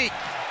sneak.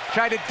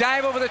 Tried to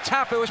dive over the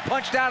top. It was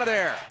punched out of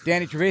there.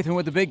 Danny Trevathan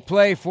with the big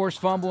play. Forced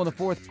fumble in the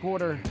fourth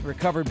quarter.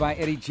 Recovered by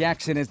Eddie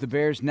Jackson as the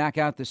Bears knock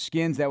out the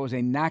Skins. That was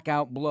a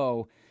knockout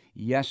blow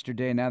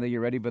yesterday. Now that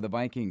you're ready for the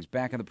Vikings.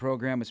 Back in the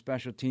program with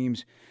strength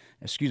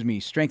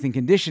and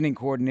conditioning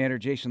coordinator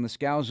Jason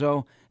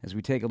Lascaux as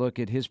we take a look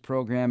at his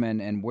program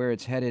and where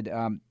it's headed.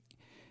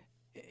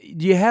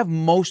 Do you have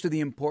most of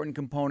the important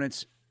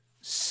components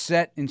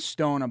set in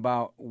stone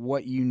about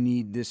what you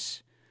need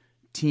this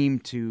team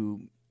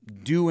to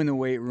do in the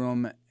weight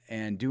room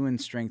and do in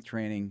strength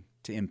training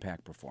to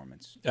impact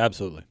performance?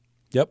 Absolutely.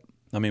 Yep.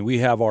 I mean, we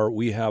have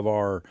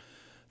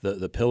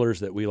the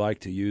pillars that we like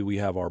to use. We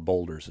have our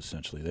boulders,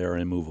 essentially. They're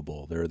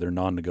immovable. They're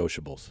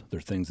non-negotiables.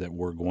 They're things that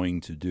we're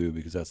going to do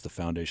because that's the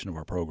foundation of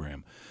our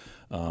program.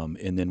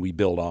 And then we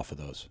build off of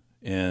those.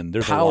 And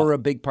there's power a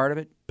big part of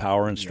it?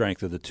 Power and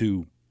strength are the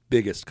two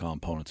biggest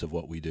components of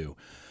what we do.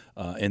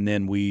 And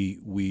then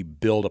we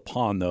build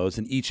upon those,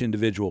 and each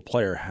individual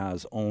player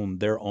has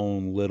their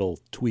own little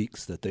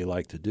tweaks that they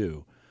like to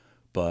do.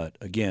 But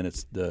again,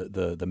 it's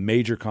the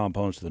major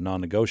components, the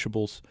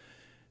non-negotiables.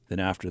 Then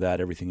after that,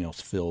 everything else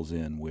fills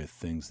in with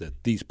things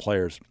that these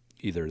players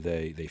either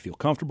they feel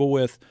comfortable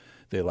with,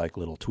 they like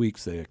little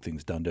tweaks, they like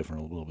things done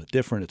different, a little bit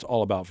different. It's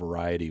all about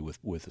variety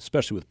with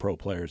especially with pro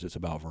players. It's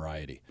about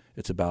variety.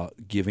 It's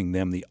about giving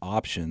them the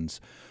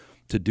options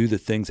to do the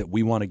things that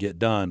we want to get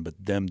done, but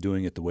them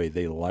doing it the way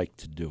they like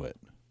to do it,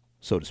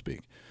 so to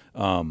speak.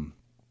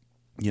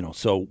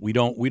 So we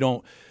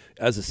don't.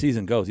 As the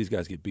season goes, these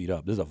guys get beat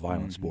up. This is a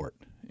violent sport,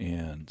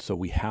 and so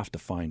we have to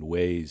find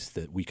ways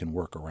that we can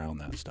work around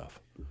that stuff.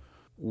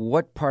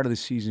 What part of the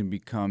season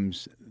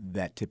becomes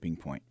that tipping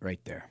point right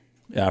there?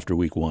 After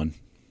week 1.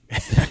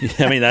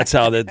 I mean, that's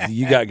how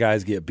you got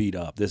guys get beat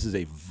up. This is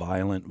a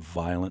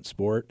violent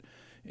sport.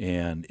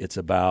 And it's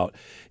about,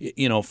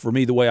 for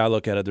me, the way I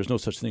look at it, there's no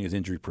such thing as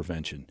injury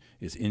prevention.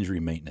 It's injury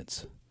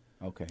maintenance.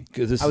 Okay.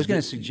 I was going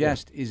to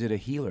suggest, is it a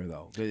healer,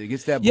 though? It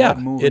gets that blood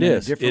moving it in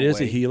is. a different way. It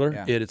is a healer.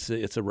 Yeah.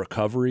 It's a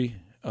recovery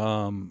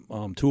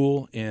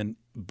tool.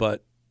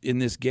 But in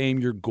this game,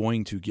 you're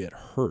going to get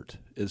hurt.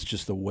 It's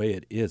just the way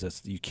it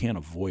is. You can't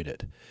avoid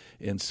it.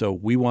 And so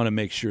we want to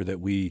make sure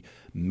that we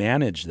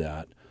manage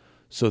that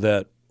so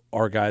that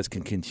our guys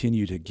can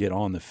continue to get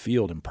on the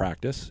field and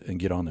practice and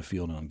get on the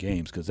field on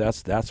games, because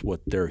that's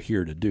what they're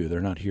here to do. They're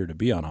not here to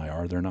be on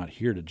IR. They're not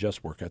here to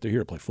just work out. They're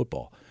here to play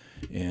football.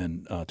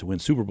 And to win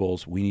Super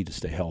Bowls, we need to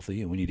stay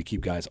healthy, and we need to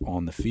keep guys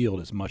on the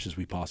field as much as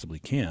we possibly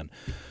can.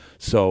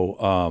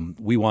 So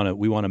we want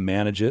to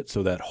manage it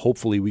so that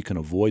hopefully we can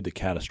avoid the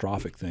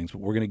catastrophic things.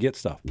 But we're going to get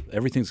stuff.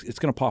 It's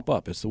going to pop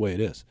up. It's the way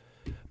it is.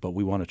 But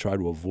we want to try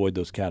to avoid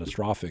those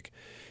catastrophic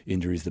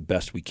injuries the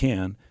best we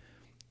can.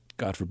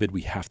 God forbid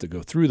we have to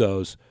go through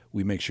those.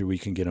 We make sure we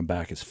can get them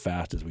back as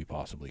fast as we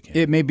possibly can.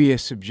 It may be a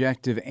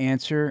subjective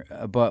answer,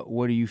 but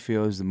what do you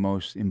feel is the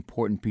most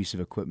important piece of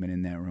equipment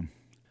in that room?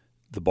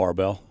 The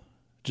barbell,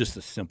 just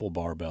a simple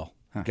barbell.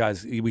 Huh.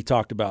 Guys, we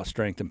talked about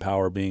strength and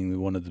power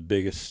being one of the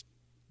biggest,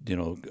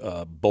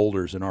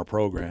 boulders in our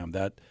program.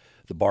 That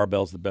the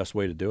barbell is the best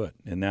way to do it,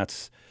 and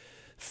that's,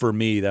 for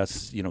me,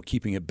 that's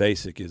keeping it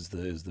basic is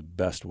the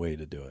best way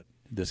to do it.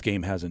 This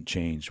game hasn't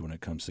changed when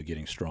it comes to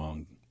getting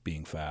strong,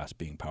 being fast,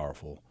 being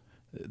powerful,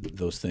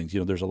 those things.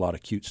 There's a lot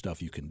of cute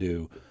stuff you can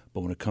do,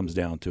 but when it comes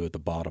down to it, the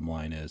bottom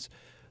line is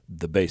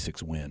the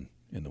basics win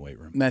in the weight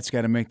room. That's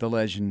got to make the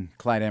legend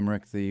Clyde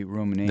Emmerich the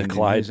room named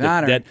in his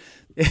honor.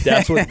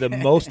 That's what the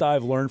most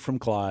I've learned from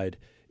Clyde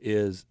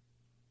is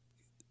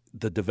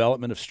the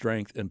development of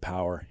strength and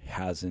power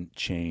hasn't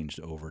changed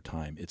over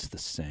time. It's the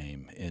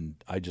same. And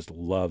I just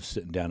love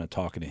sitting down and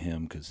talking to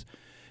him because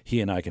he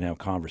and I can have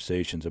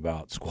conversations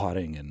about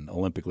squatting and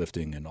Olympic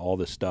lifting and all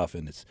this stuff.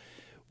 And it's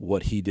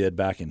what he did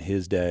back in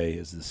his day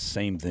is the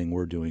same thing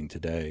we're doing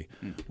today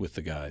with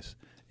the guys.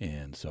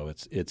 And so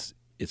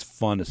it's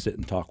fun to sit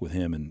and talk with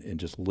him and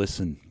just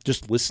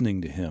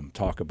listening to him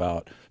talk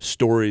about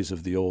stories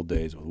of the old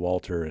days with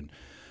Walter and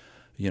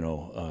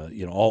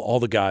all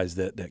the guys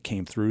that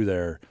came through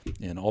there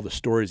and all the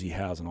stories he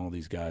has and all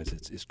these guys.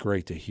 It's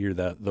great to hear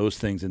those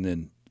things and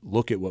then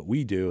look at what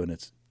we do and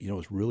it's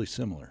really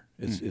similar.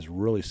 It's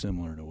really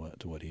similar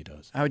to what he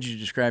does. How would you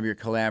describe your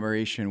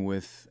collaboration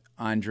with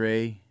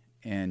Andre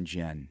and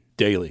Jen?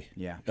 Daily.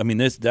 Yeah. I mean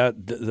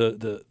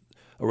the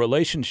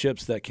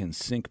relationships that can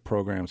sync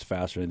programs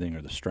faster than anything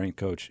are the strength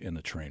coach and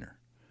the trainer.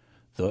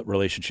 The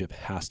relationship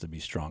has to be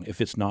strong.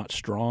 If it's not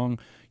strong,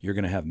 you're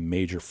going to have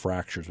major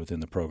fractures within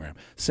the program.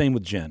 Same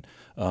with Jen.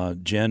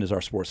 Jen is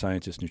our sports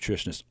scientist,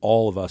 nutritionist.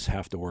 All of us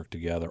have to work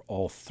together.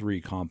 All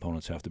three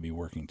components have to be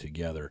working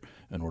together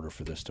in order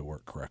for this to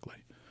work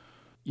correctly.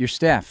 Your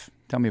staff,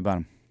 tell me about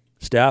them.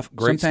 Staff,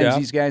 great Sometimes staff.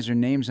 these guys are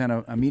names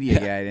on a media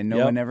guide, and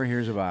no one ever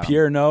hears about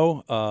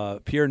them.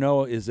 Pierre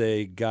Noe is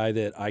a guy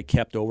that I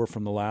kept over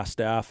from the last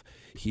staff.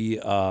 He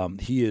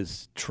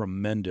is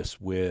tremendous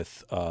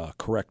with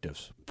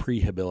correctives,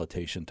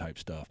 prehabilitation type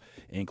stuff,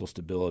 ankle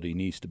stability,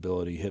 knee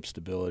stability, hip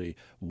stability,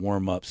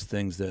 warm-ups,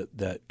 things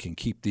that can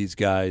keep these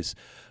guys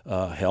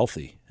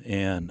healthy.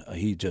 And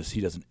he does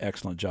an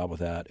excellent job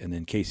with that. And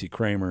then Casey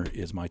Kramer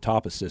is my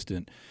top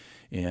assistant,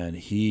 and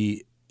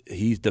he's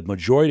the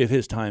majority of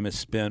his time is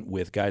spent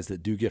with guys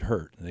that do get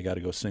hurt. They got to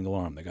go single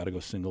arm. They got to go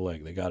single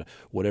leg. They got to,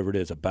 whatever it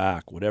is, a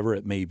back, whatever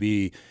it may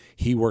be.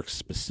 He works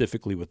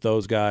specifically with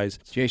those guys.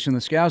 Jason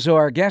Lascalzo,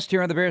 our guest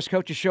here on the Bears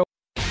Coaches Show.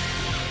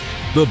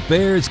 The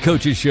Bears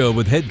Coaches Show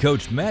with head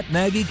coach Matt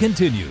Nagy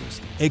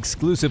continues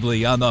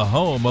exclusively on the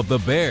home of the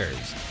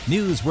Bears.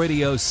 News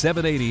Radio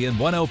 780 and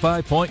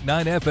 105.9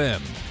 FM,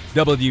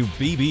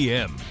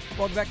 WBBM.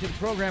 Welcome back to the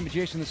program with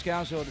Jason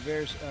Lascalzo, the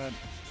Bears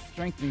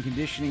strength and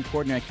conditioning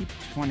coordinator. I keep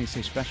wanting to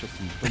say special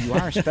teams, but you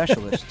are a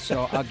specialist,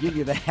 so I'll give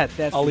you that.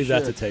 I'll leave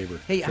that to Tabor.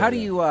 Hey, how do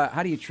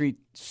you treat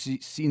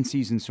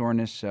season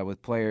soreness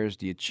with players?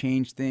 Do you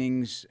change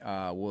things?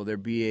 Will there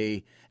be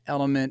a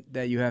element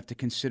that you have to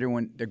consider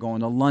when they're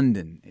going to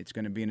London? It's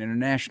going to be an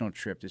international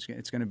trip.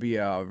 It's going to be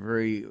a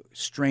very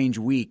strange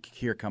week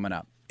here coming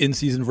up. In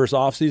season versus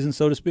off season,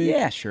 so to speak.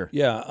 Yeah, sure.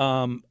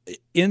 Yeah,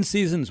 in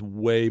season's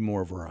way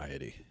more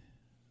variety.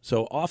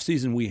 So off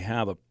season we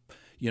have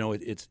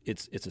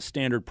it's a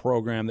standard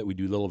program that we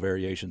do little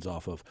variations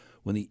off of.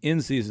 When the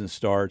in-season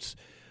starts,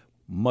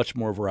 much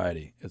more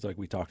variety. It's like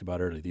we talked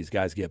about earlier. These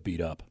guys get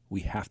beat up. We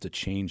have to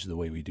change the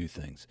way we do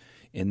things.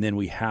 And then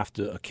we have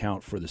to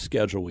account for the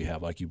schedule we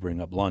have, like you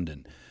bring up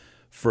London.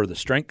 For the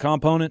strength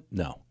component,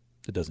 no,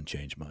 it doesn't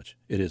change much.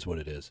 It is what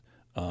it is.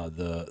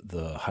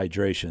 The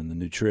hydration, the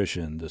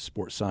nutrition, the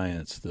sports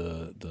science,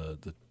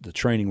 the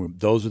training room,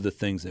 those are the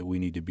things that we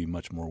need to be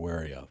much more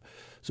wary of.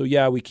 So,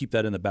 yeah, we keep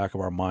that in the back of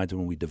our minds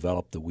when we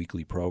develop the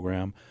weekly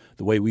program.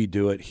 The way we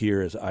do it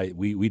here is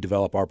we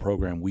develop our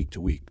program week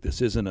to week.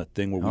 This isn't a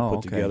thing where we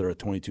put together a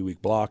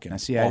 22-week block and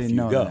off you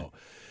go. That.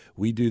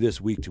 We do this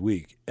week to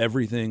week.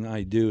 Everything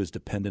I do is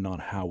dependent on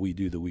how we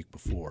do the week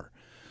before.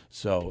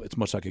 So it's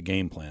much like a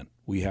game plan.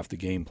 We have to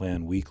game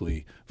plan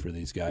weekly for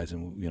these guys,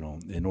 and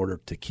in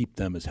order to keep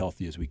them as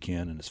healthy as we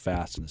can and as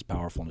fast and as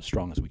powerful and as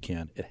strong as we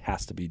can, it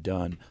has to be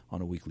done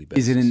on a weekly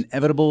basis. Is it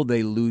inevitable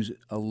they lose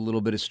a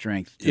little bit of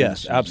strength?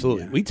 Yes,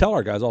 absolutely. Yeah. We tell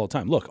our guys all the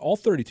time, look, all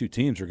 32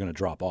 teams are going to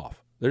drop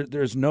off.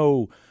 There's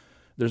no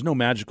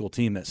magical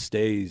team that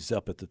stays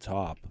up at the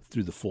top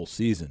through the full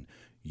season.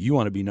 You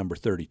want to be number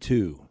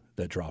 32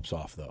 that drops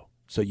off, though.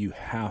 So you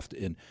have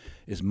to, and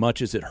as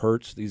much as it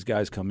hurts, these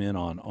guys come in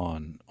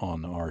on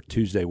our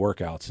Tuesday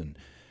workouts, and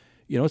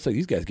it's like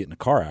these guys get in a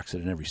car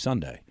accident every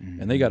Sunday,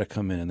 and they got to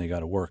come in and they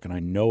got to work. And I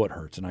know it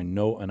hurts, and I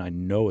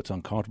know it's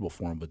uncomfortable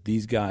for them. But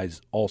these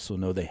guys also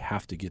know they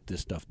have to get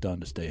this stuff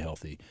done to stay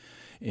healthy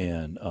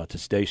and to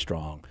stay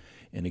strong.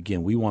 And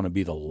again, we want to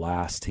be the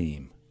last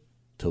team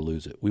to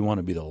lose it. We want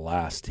to be the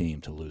last team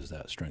to lose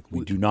that strength.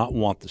 We do not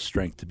want the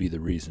strength to be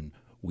the reason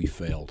we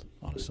failed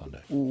on a Sunday.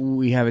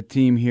 We have a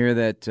team here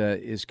that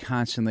is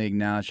constantly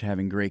acknowledged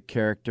having great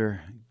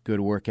character,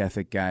 good work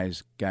ethic.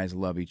 Guys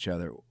love each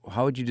other.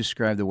 How would you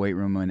describe the weight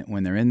room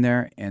when they're in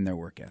there and their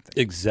work ethic?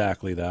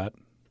 Exactly that.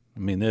 I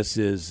mean, this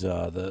is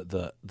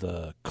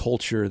the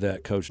culture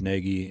that Coach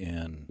Nagy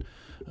and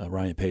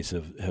Ryan Pace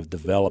have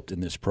developed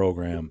in this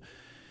program.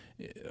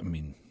 I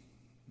mean,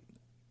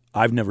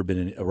 I've never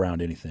been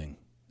around anything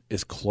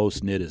as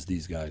close-knit as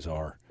these guys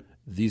are.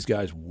 These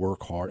guys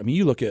work hard. I mean,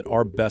 you look at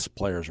our best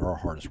players are our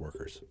hardest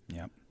workers.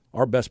 Yep.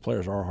 Our best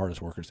players are our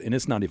hardest workers, and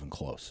it's not even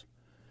close.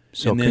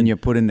 So can you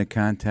put into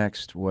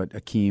context what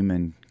Akeem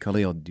and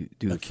Khalil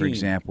do for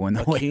example? In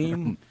the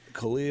Akeem,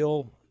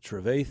 Khalil,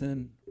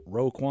 Trevathan,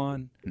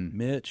 Roquan,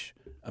 Mitch.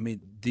 I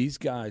mean, these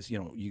guys.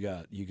 You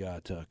got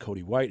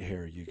Cody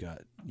Whitehair. You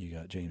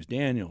got James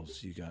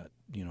Daniels. You got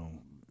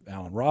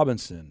Allen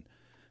Robinson,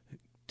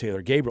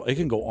 Taylor Gabriel. It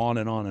can go on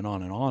and on and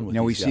on and on with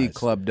we these see guys.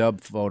 Club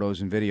Dub photos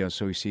and videos,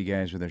 so we see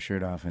guys with their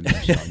shirt off in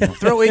there. So,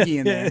 throw Iggy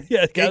in there.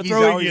 Yeah, gotta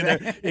throw Iggy always in there.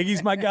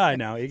 Iggy's my guy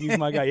now. Iggy's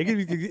my guy.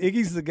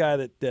 Iggy's the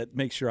guy that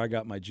makes sure I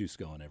got my juice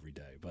going every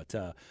day. But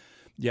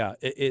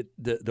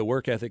the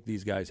work ethic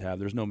these guys have,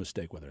 there's no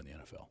mistake whether in the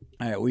NFL.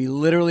 All right, we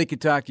literally could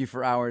talk to you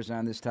for hours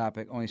on this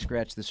topic. Only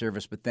scratch the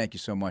surface, but thank you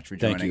so much for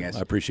joining Thank you. us.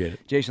 I appreciate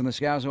it. Jason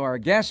Lascalzo, our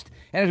guest.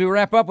 And as we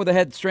wrap up with the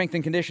head strength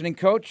and conditioning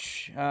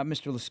coach,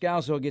 Mr.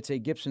 Lascalzo gets a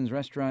Gibson's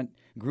Restaurant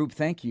Group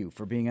thank you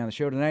for being on the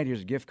show tonight.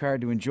 Here's a gift card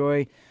to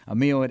enjoy a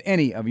meal at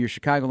any of your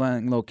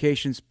Chicagoland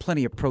locations.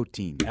 Plenty of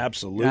protein.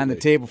 Absolutely. On the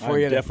table for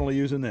you. Definitely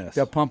using this.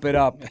 To pump it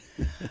up.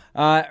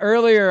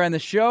 Earlier in the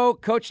show,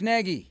 Coach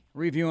Nagy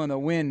reviewing the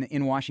win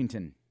in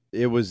Washington.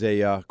 It was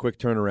a quick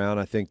turnaround.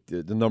 I think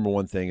the number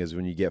one thing is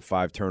when you get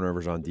 5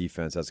 turnovers on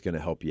defense, that's going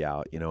to help you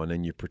out, and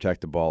then you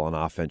protect the ball on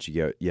offense.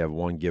 You have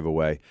 1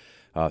 giveaway,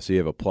 so you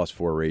have a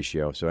 +4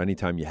 ratio. So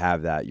anytime you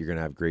have that, you're going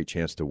to have a great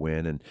chance to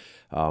win. And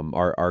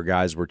our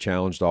guys were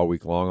challenged all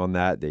week long on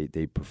that.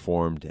 They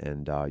performed,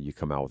 and you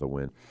come out with a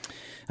win.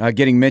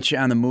 Getting Mitch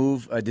on the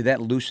move, did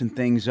that loosen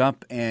things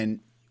up?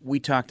 And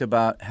we talked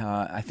about,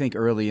 I think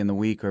early in the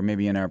week or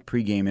maybe in our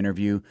pregame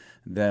interview,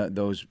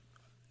 those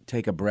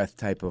take a breath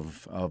type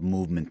of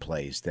movement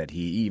plays that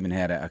he even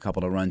had a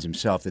couple of runs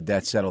himself. Did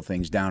that settle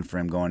things down for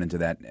him going into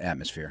that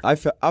atmosphere? I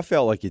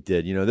felt like it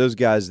did. Those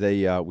guys,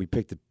 we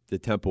picked the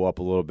tempo up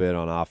a little bit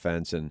on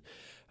offense, and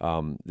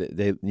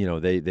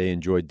they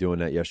enjoyed doing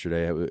that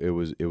yesterday. It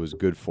was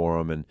good for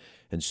them,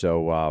 and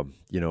so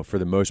for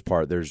the most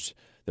part,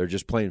 they're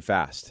just playing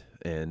fast.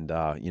 And,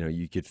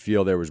 you could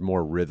feel there was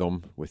more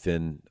rhythm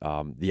within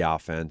the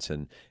offense.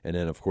 And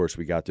then, of course,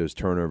 we got those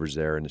turnovers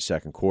there in the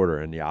second quarter,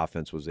 and the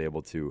offense was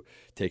able to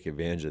take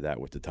advantage of that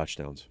with the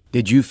touchdowns.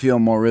 Did you feel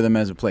more rhythm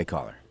as a play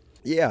caller?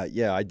 Yeah,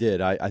 I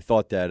did. I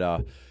thought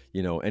that,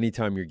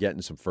 anytime you're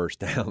getting some first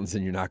downs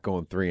and you're not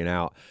going 3 and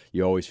out,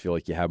 you always feel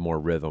like you have more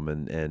rhythm.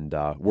 And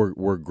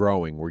we're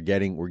growing. We're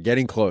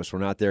getting close. We're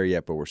not there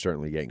yet, but we're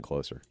certainly getting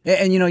closer.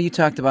 And you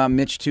talked about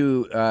Mitch,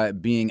 too,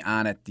 being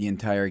on it the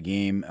entire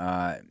game.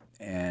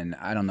 And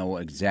I don't know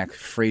what exact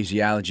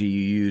phraseology you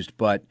used,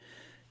 but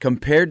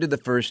compared to the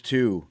first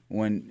 2,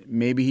 when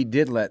maybe he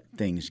did let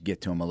things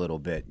get to him a little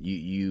bit,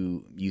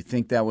 you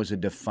think that was a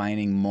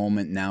defining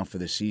moment now for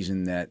the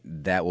season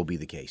that will be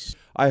the case?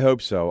 I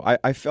hope so.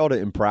 I felt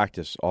it in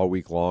practice all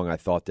week long. I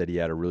thought that he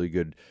had a really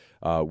good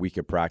week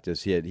of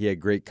practice. He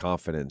had great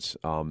confidence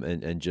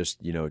and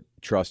just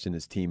trust in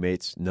his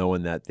teammates,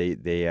 knowing that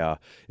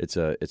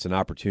it's an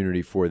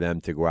opportunity for them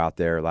to go out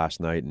there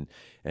last night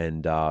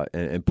and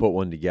put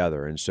one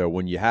together. And so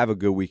when you have a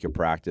good week of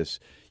practice,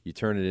 you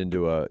turn it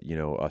into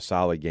a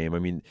solid game. I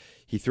mean,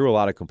 he threw a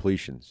lot of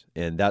completions,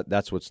 and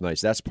that's what's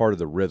nice. That's part of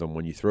the rhythm.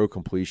 When you throw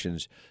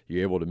completions,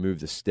 you're able to move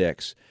the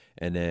sticks,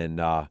 and then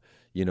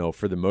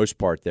for the most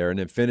part there, and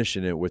then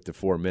finishing it with the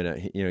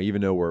 4-minute,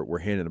 even though we're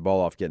handing the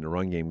ball off, getting the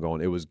run game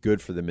going, it was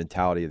good for the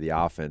mentality of the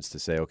offense to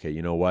say, okay,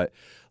 you know what,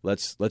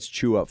 let's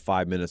chew up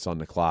 5 minutes on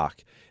the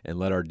clock and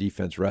let our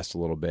defense rest a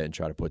little bit and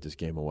try to put this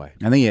game away.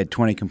 I think he had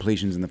 20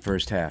 completions in the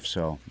first half,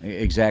 so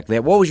exactly.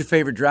 What was your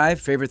favorite drive,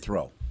 favorite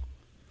throw?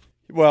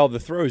 Well, the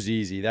throw's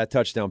easy. That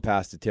touchdown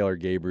pass to Taylor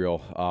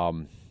Gabriel,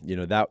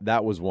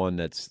 that was one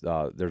that's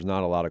there's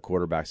not a lot of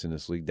quarterbacks in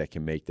this league that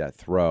can make that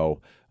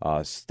throw,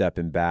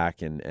 stepping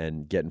back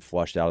and getting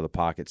flushed out of the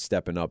pocket,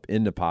 stepping up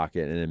in the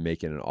pocket, and then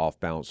making an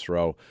off-balance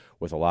throw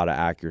with a lot of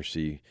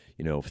accuracy,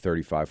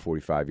 35,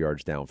 45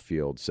 yards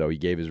downfield. So he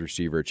gave his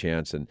receiver a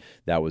chance, and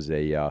that was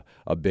a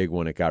big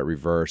one. It got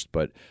reversed,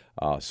 but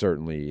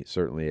certainly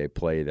a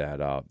play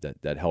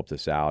that helped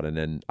us out. And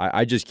then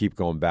I just keep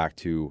going back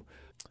to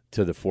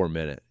the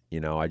 4-minute.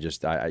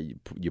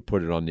 You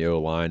put it on the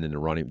O-line and the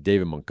running.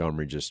 David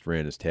Montgomery just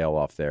ran his tail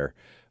off there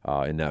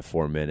in that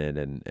 4-minute,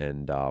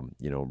 and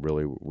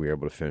really we were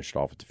able to finish it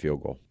off with the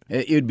field goal.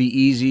 It would be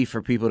easy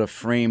for people to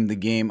frame the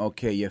game,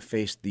 okay, you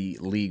faced the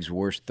league's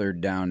worst third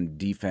down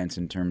defense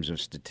in terms of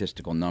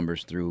statistical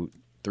numbers through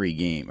 3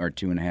 games or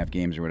 2.5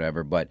 games or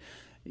whatever, but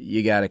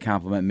you got to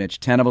compliment Mitch.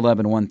 10 of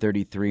 11,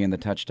 133, and the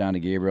touchdown to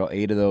Gabriel.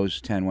 8 of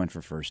those 10 went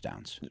for first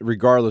downs.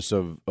 Regardless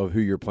of who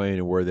you're playing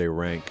and where they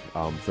rank,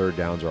 third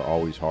downs are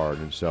always hard,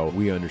 and so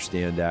we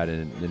understand that.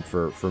 And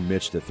for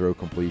Mitch to throw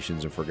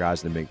completions and for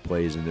guys to make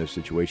plays in those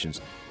situations,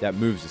 that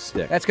moves the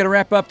stick. That's going to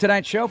wrap up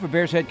tonight's show. For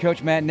Bears head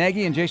coach Matt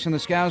Nagy and Jason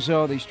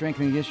Lascalzo, the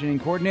strength and conditioning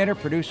coordinator,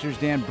 producers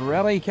Dan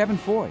Borelli, Kevin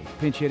Foy,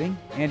 pinch hitting,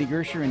 Andy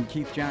Gersher, and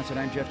Keith Johnson.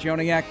 I'm Jeff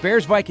Joniak.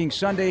 Bears-Vikings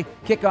Sunday,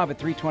 kickoff at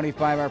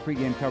 3:25. Our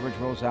pregame coverage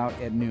rolls out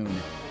at noon.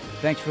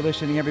 Thanks for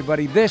listening,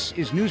 everybody. This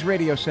is News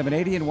Radio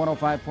 780 and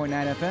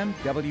 105.9 FM,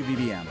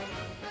 WBBM.